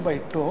 equal to L by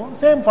 2,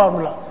 same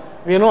formula.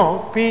 We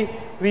know VA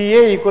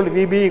equal to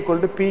VB equal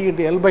to P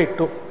into L by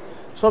 2.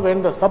 So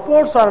when the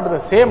supports are at the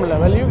same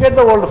level, you get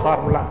the old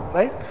formula,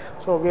 right?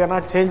 So we are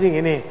not changing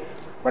any.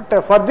 But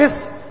for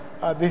this,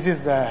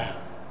 these are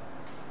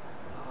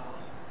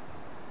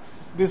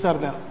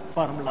the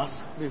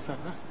formulas.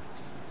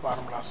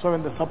 So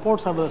when the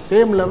supports are at the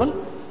same level,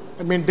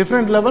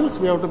 different levels,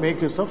 we have to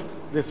make use of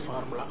this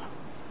formula.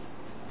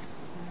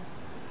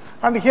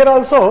 And here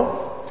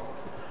also,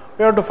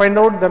 we have to find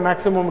out the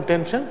maximum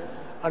tension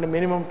and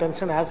minimum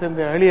tension as in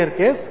the earlier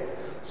case.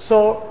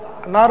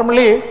 So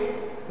normally,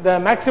 the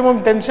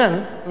maximum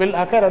tension will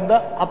occur at the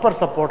upper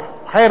support,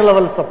 higher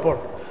level support.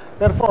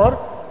 Therefore,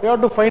 we have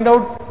to find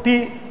out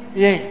TA.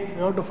 We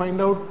have to find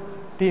out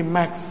T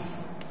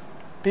max.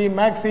 T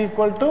max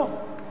equal to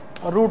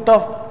root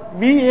of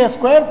VA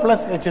square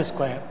plus H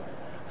square.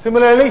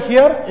 Similarly,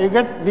 here you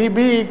get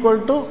VB equal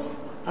to,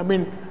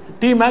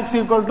 T max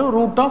equal to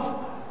root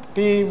of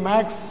T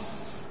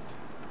max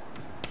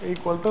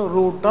equal to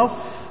root of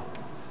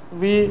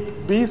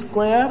VB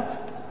square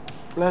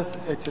plus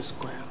H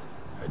square.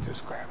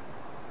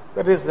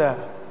 That is the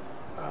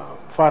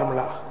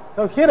formula.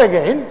 Now here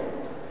again,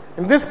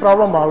 in this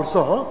problem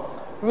also,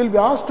 we will be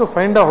asked to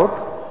find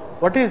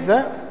out what is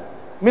the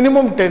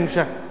minimum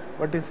tension.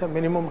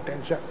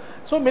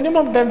 So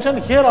minimum tension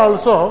here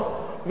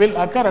also will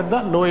occur at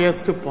the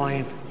lowest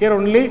point. Here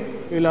only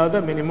we will have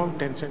the minimum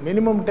tension.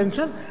 Minimum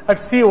tension at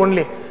C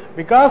only.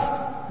 Because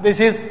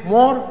this is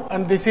more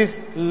and this is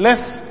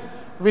less,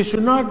 we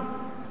should not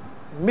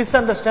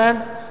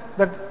misunderstand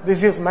that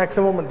this is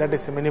maximum and that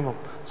is a minimum.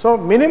 So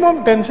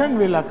minimum tension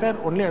will occur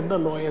only at the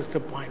lowest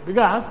point,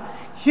 because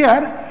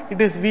here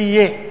it is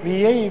VA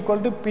equal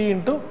to P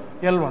into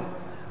L1.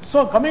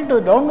 So coming to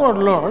the downward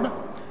load,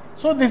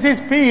 so this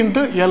is P into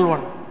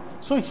L1.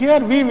 So here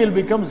V will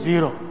become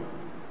 0.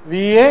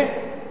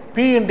 VA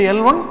P into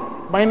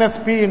L1 minus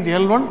P into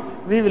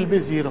L1, V will be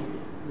 0.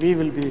 V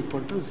will be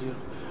equal to 0.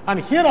 And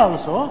here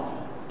also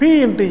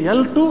P into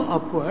L2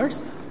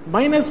 upwards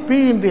minus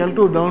P into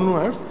L2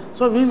 downwards,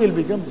 so V will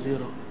become 0.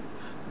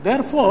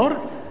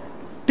 Therefore,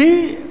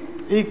 T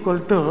equal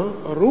to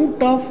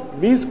root of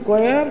V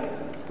square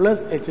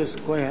plus H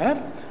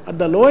square. At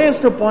the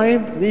lowest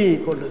point, V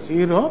equal to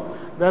 0.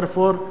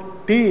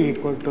 Therefore, T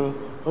equal to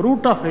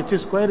root of H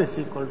square is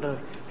equal to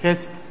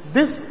H.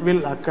 This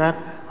will occur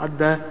at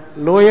the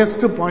lowest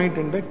point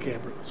in the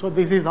cable. So,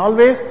 this is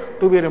always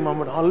to be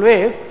remembered.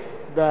 Always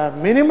the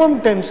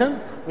minimum tension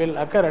will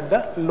occur at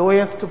the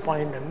lowest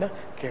point in the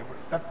cable.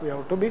 That we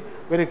have to be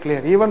very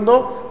clear. Even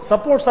though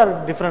supports are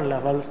at different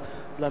levels,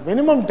 the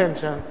minimum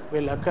tension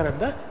will occur at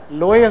the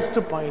lowest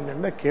point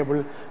in the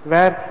cable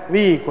where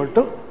V equal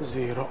to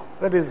 0.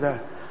 That is the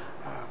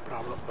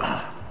problem.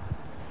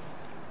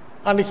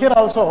 And here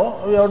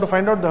also we have to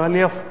find out the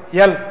value of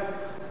L.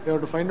 We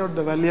have to find out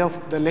the value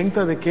of the length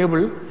of the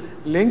cable.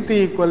 Length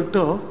equal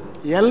to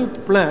L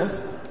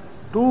plus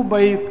 2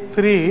 by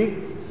 3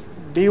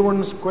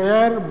 D1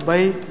 square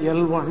by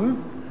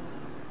L1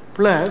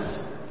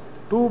 plus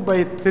 2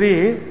 by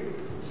 3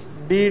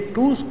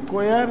 D2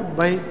 square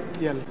by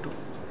L2.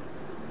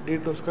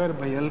 D2 square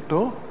by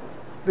L2.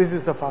 This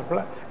is the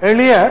formula.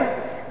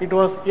 Earlier it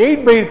was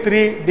 8 by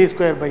 3 D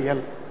square by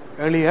L.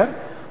 Earlier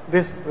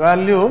this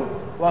value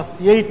was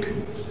 8.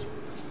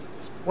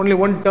 Only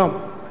one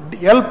term.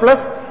 L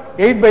plus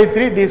 8 by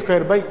 3 D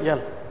square by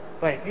L.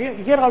 Right.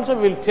 Here also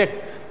we will check.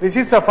 This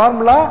is the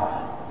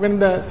formula when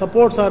the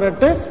supports are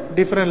at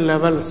different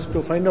levels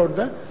to find out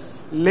the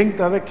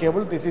length of the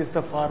cable. This is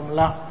the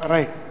formula.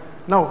 Right.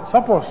 Now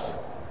suppose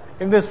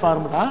in this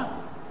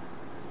formula,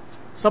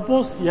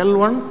 suppose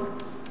L1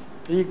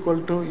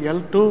 equal to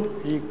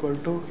L2 equal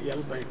to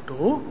L by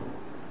 2,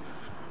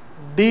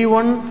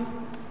 D1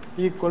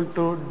 equal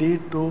to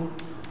D2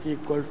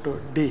 equal to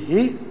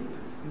D,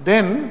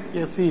 then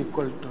S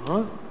equal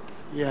to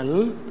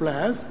L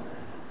plus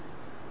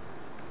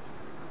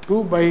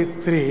 2 by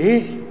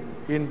 3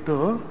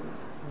 into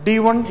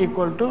D1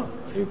 equal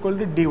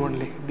to D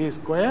only, D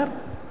square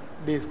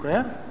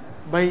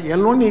by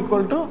L1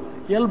 equal to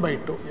L by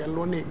 2,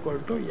 L1 equal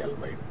to L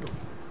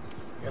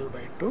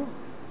by 2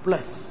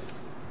 plus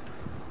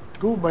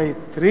 2 by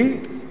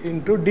 3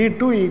 into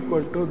D2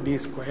 equal to D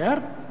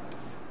square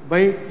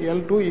by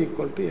L2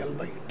 equal to L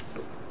by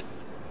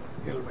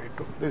 2.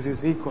 This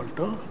is equal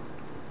to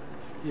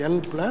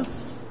L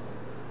plus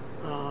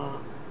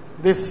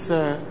this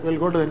will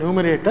go to the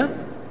numerator,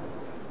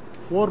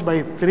 4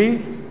 by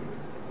 3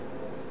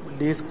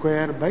 D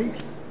square by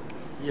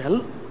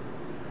L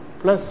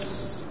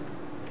plus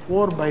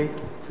 4 by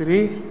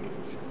 3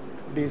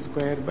 D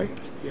square by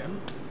L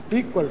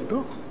equal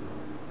to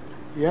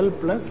L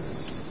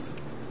plus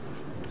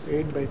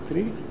 8 by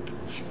 3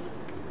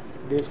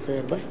 D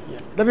square by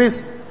L. That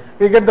is,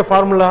 we get the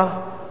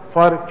formula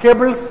for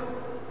cables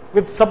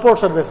with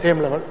supports at the same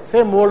level.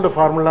 Same old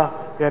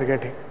formula we are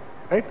getting.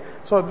 Right.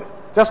 So,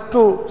 just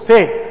to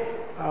say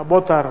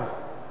both are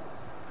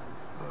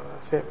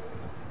same,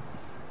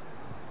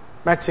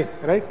 matching.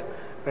 Right.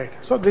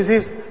 So, this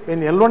is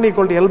when L1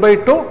 equal to L by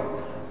 2,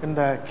 when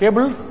the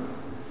cables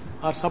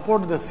are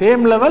supported the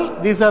same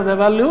level, these are the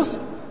values.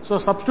 So,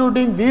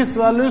 substituting these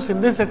values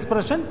in this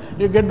expression,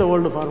 you get the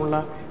old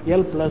formula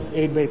L plus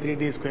 8 by 3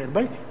 D square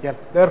by L.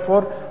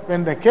 Therefore,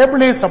 when the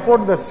cable is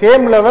supported the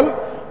same level,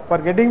 for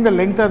getting the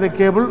length of the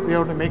cable, we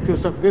have to make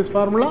use of this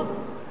formula.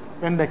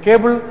 When the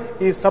cable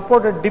is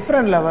supported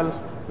different levels,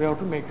 we have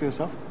to make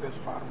use of this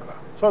formula.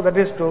 So, that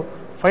is to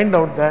find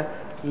out the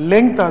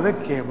length of the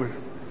cable.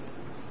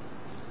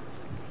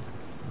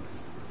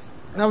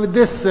 Now, with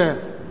this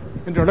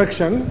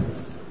introduction,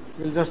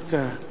 we will just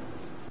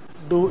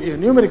do a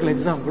numerical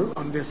example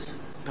on this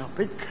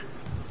topic.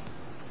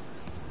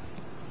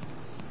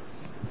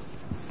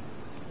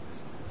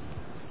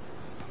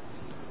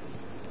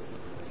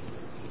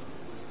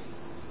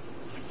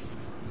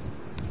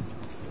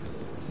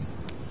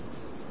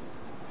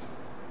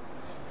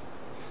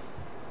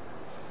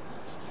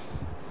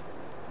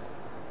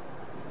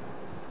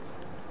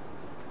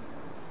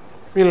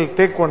 We will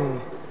take one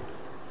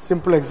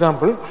simple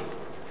example.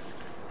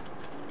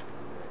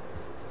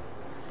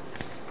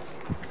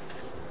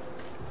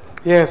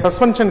 A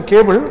suspension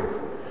cable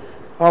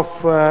of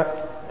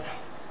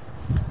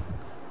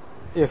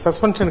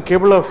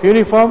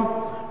uniform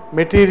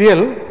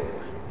material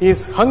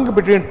is hung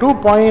between 2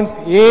 points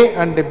A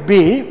and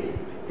B.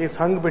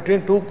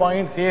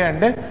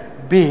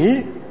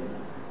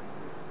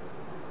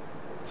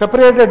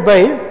 Separated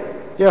by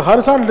a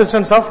horizontal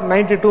distance of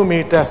 92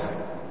 meters.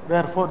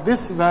 Therefore,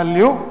 this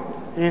value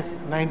is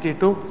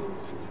 92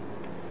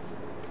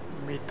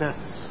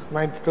 meters.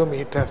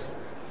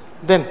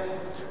 Then,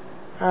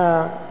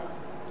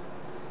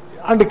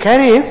 and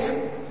carries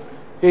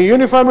a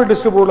uniformly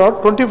distributed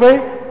load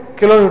 25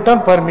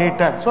 kilonewton per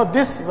meter. So,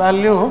 this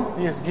value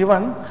is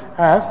given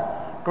as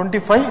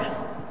 25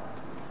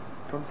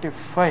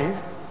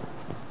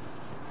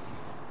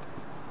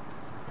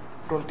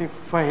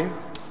 25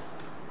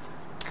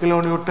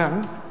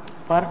 kilonewton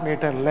per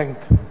meter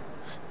length.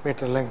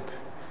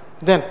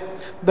 Then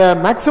the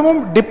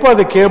maximum dip of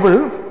the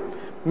cable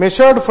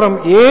measured from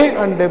A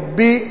and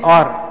B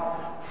are,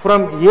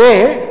 from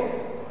A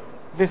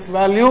this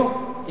value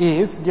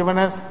is given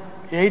as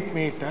 8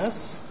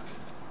 meters,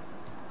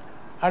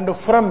 and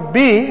from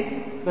B,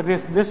 that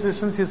is this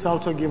distance is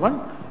also given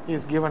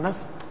as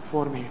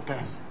 4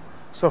 meters.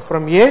 So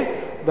from A,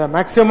 the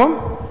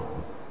maximum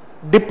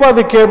dip of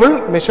the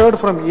cable measured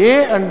from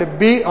A and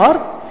B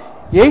are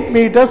 8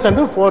 meters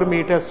and 4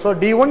 meters. So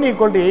D1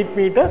 equal to 8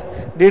 meters,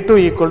 D2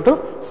 equal to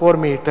 4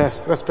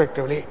 meters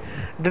respectively.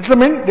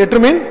 Determine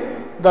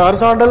the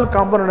horizontal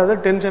component of the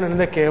tension in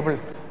the cable.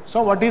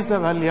 So what is the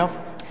value of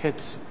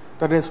H?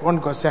 That is one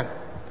question.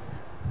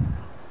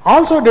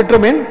 Also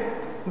determine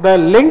the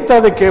length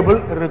of the cable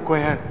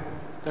required.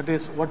 That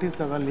is, what is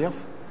the value of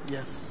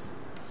S?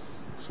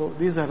 So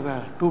these are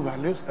the two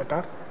values that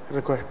are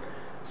required.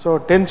 So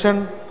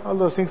tension, all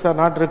those things are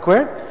not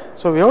required.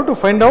 So we have to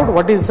find out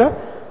what is the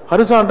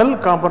horizontal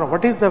component,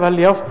 what is the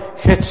value of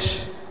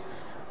H.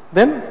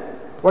 Then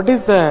what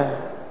is the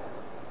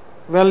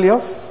value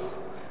of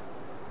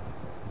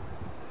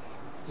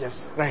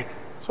S, right?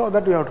 So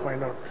that we have to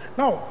find out.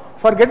 Now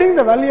for getting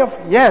the value of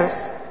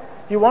S,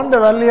 you want the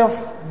value of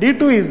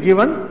D2 is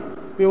given,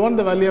 we want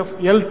the value of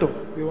L2,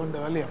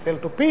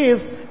 P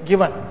is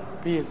given.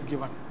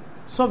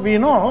 So we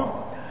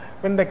know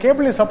when the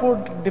cable is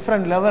support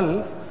different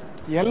levels,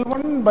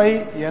 L1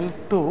 by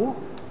L2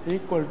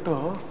 equal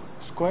to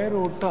square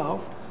root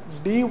of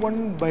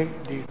D1 by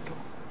D2.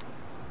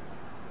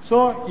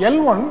 So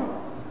L1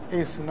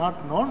 is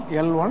not known,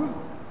 L1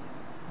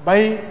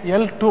 by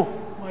L2.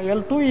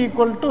 L2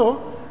 equal to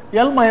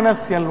L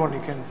minus L1,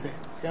 you can say.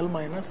 L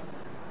minus,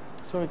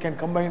 so we can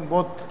combine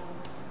both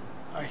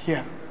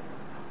here.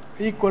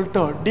 Equal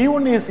to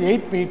D1 is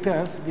 8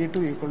 meters,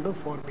 D2 equal to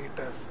 4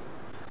 meters.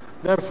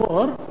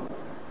 Therefore,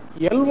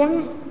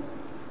 L1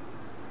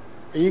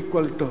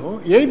 equal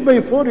to 8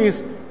 by 4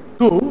 is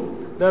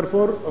 2,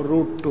 therefore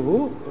root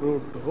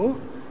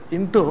 2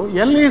 into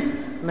L is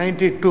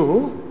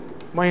 92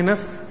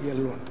 minus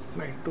L1,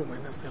 92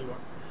 minus L1.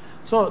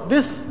 So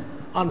this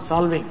on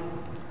solving,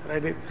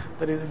 right,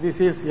 that is, this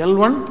is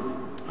L1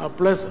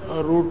 plus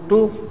root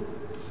 2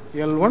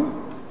 L1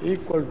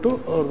 equal to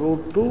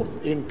root 2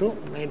 into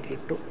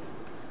 92.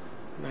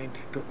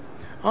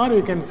 Or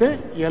you can say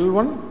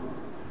L1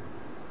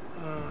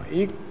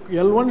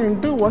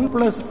 into 1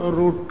 plus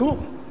root 2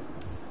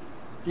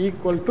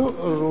 equal to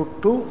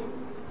root 2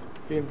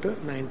 into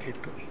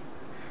 92.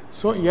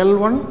 So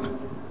L1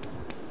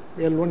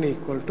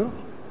 equal to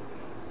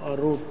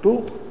root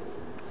 2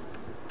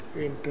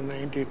 into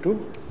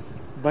 92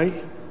 by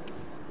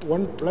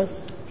 1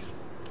 plus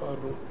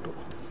root 2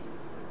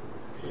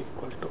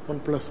 equal to 1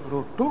 plus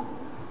root 2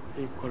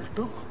 equal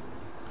to,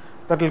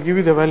 that will give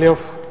you the value of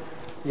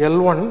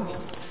L1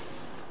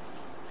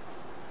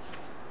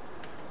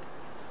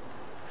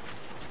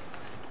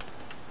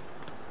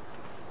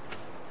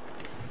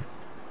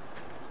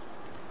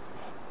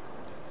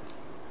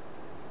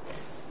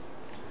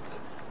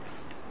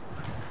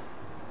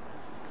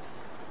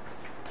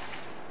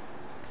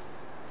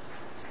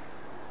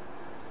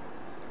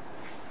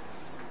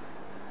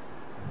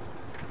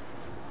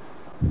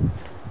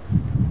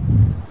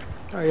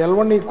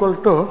 L1 equal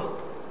to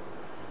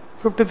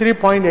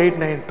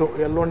 53.892.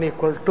 L1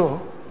 equal to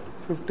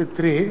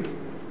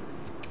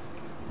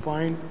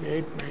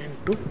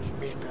 53.892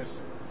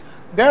 meters.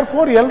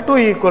 Therefore, L2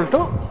 equal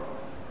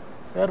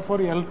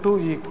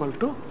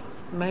to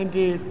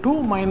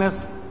 92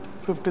 minus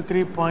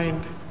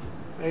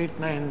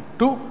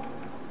 53.892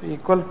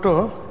 equal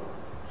to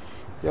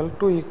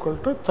L2 equal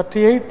to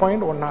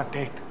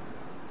 38.108.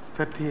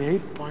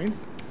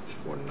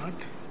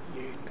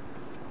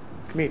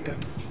 38.108 meter.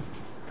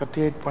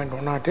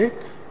 38.108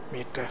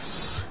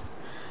 meters.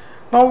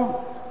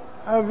 Now,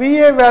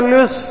 VA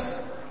values,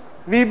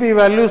 VB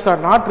values are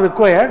not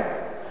required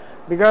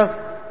because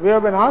we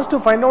have been asked to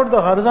find out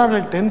the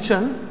horizontal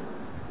tension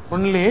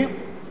only.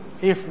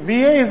 If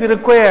VA is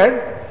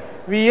required,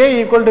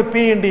 VA equal to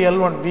P into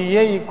L1.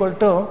 VA equal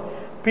to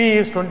P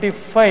is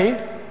 25,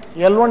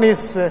 L1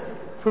 is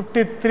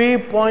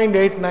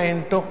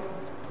 53.892.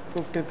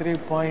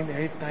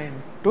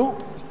 53.892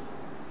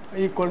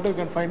 equal to, you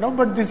can find out,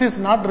 but this is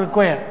not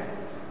required.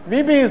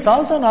 VB is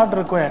also not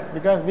required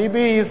because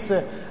VB is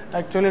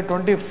actually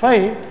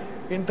 25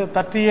 into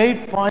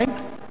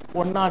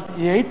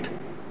 38.108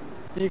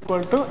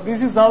 equal to,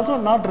 this is also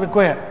not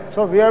required.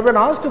 So we have been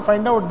asked to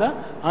find out the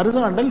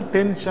horizontal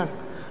tension.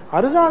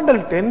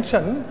 Horizontal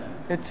tension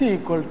H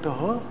equal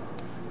to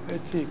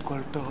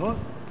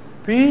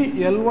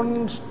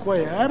PL1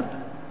 square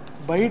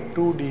by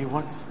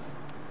 2D1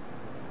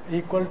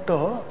 equal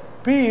to,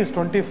 P is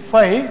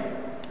 25,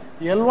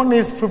 L1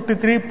 is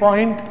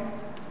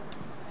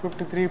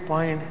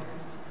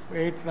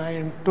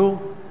 53.892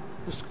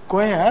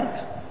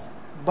 square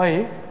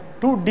by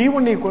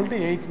 2D1 equal to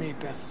 8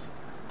 meters.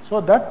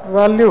 So that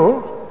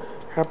value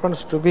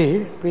happens to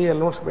be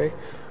PL1 by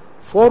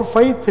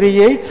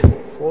 4538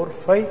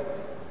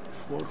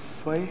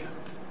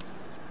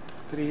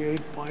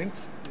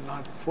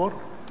 4538.04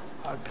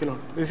 kilo.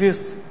 This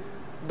is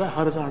the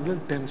horizontal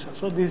tension.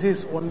 So this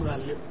is one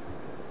value.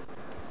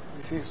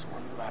 This is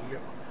one value.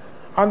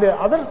 On the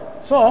other,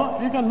 so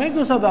you can make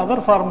use of the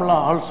other formula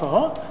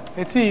also.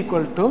 H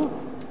equal to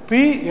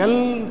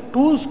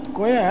PL2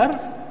 square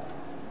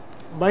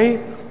by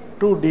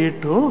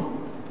 2D2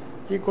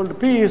 equal to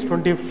P is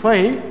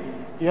 25,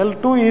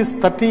 L2 is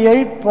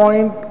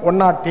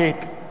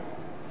 38.108,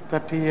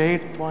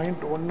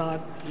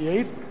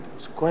 38.108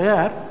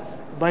 square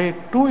by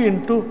 2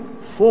 into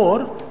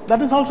 4,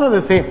 that is also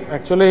the same.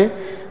 Actually,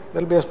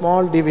 there will be a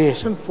small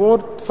deviation,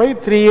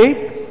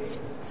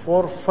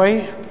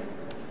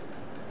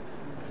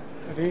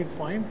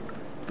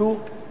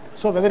 4538.2.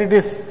 So whether it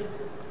is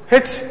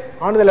H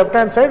on the left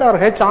hand side or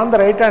H on the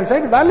right hand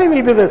side, value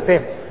will be the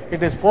same.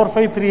 It is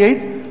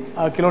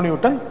 4538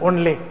 kilonewton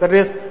only. That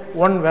is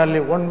one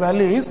value. One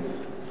value is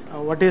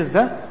what is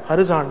the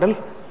horizontal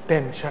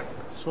tension.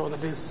 So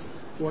that is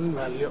one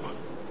value.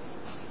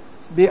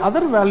 The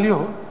other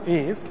value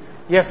is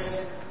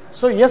S.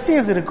 So S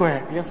is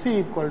required. S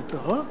equal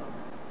to,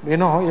 we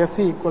know S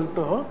equal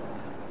to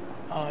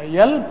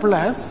L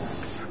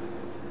plus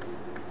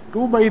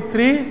 2 by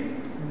 3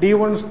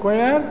 D1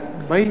 square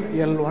by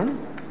L1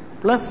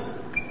 plus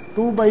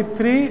 2 by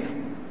 3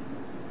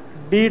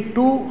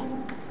 D2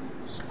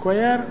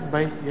 square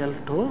by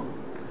L2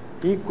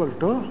 equal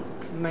to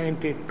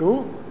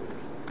 92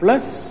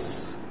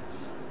 plus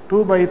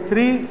 2 by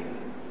 3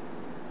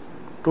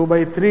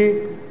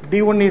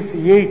 D1 is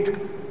 8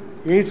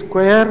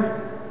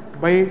 square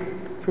by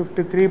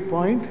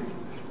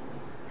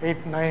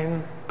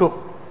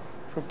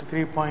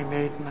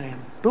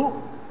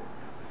 53.892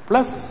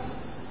 plus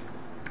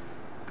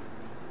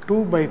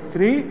 2 by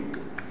 3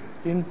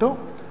 into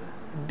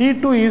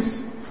D2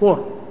 is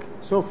 4.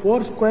 So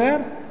 4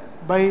 square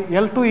by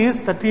L2 is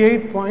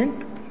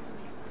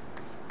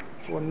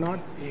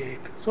 38.108.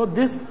 So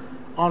this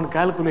on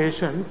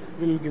calculations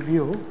will give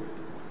you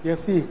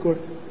S equal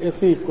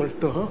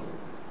to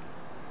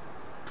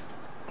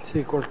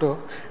 93.072.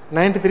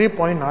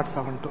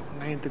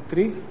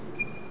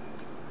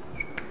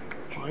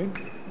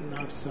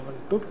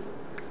 93.072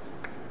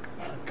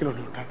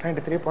 kilonewton.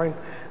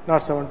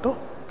 93.072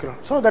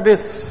 kilonewton. So that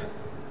is,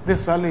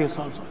 this value is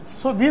also.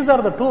 So these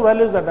are the two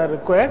values that are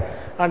required,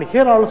 and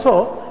here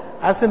also,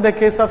 as in the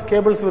case of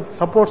cables with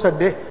supports at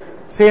the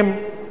same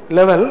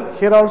level,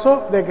 here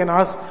also they can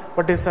ask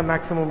what is the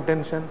maximum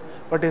tension,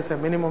 what is the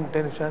minimum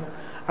tension,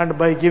 and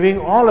by giving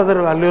all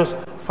other values,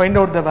 find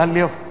out the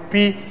value of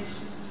P.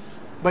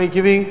 By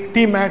giving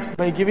T max,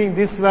 by giving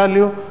this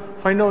value,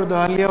 find out the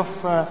value of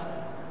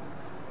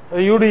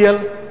UDL.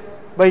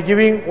 By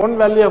giving one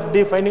value of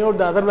D, finding out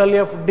the other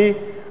value of D.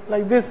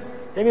 Like this,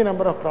 any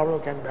number of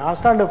problems can be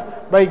asked. And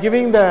by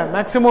giving the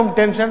maximum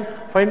tension,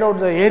 find out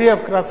the area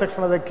of cross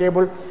section of the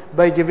cable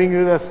by giving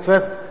you the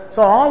stress.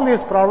 So all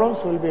these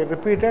problems will be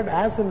repeated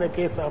as in the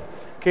case of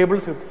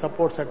cables with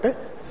supports at the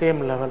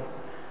same level.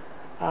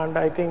 And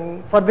I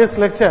think for this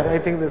lecture, I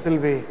think this will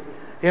be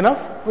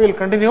enough. We will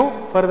continue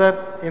further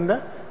in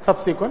the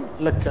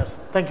subsequent lectures.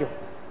 Thank you.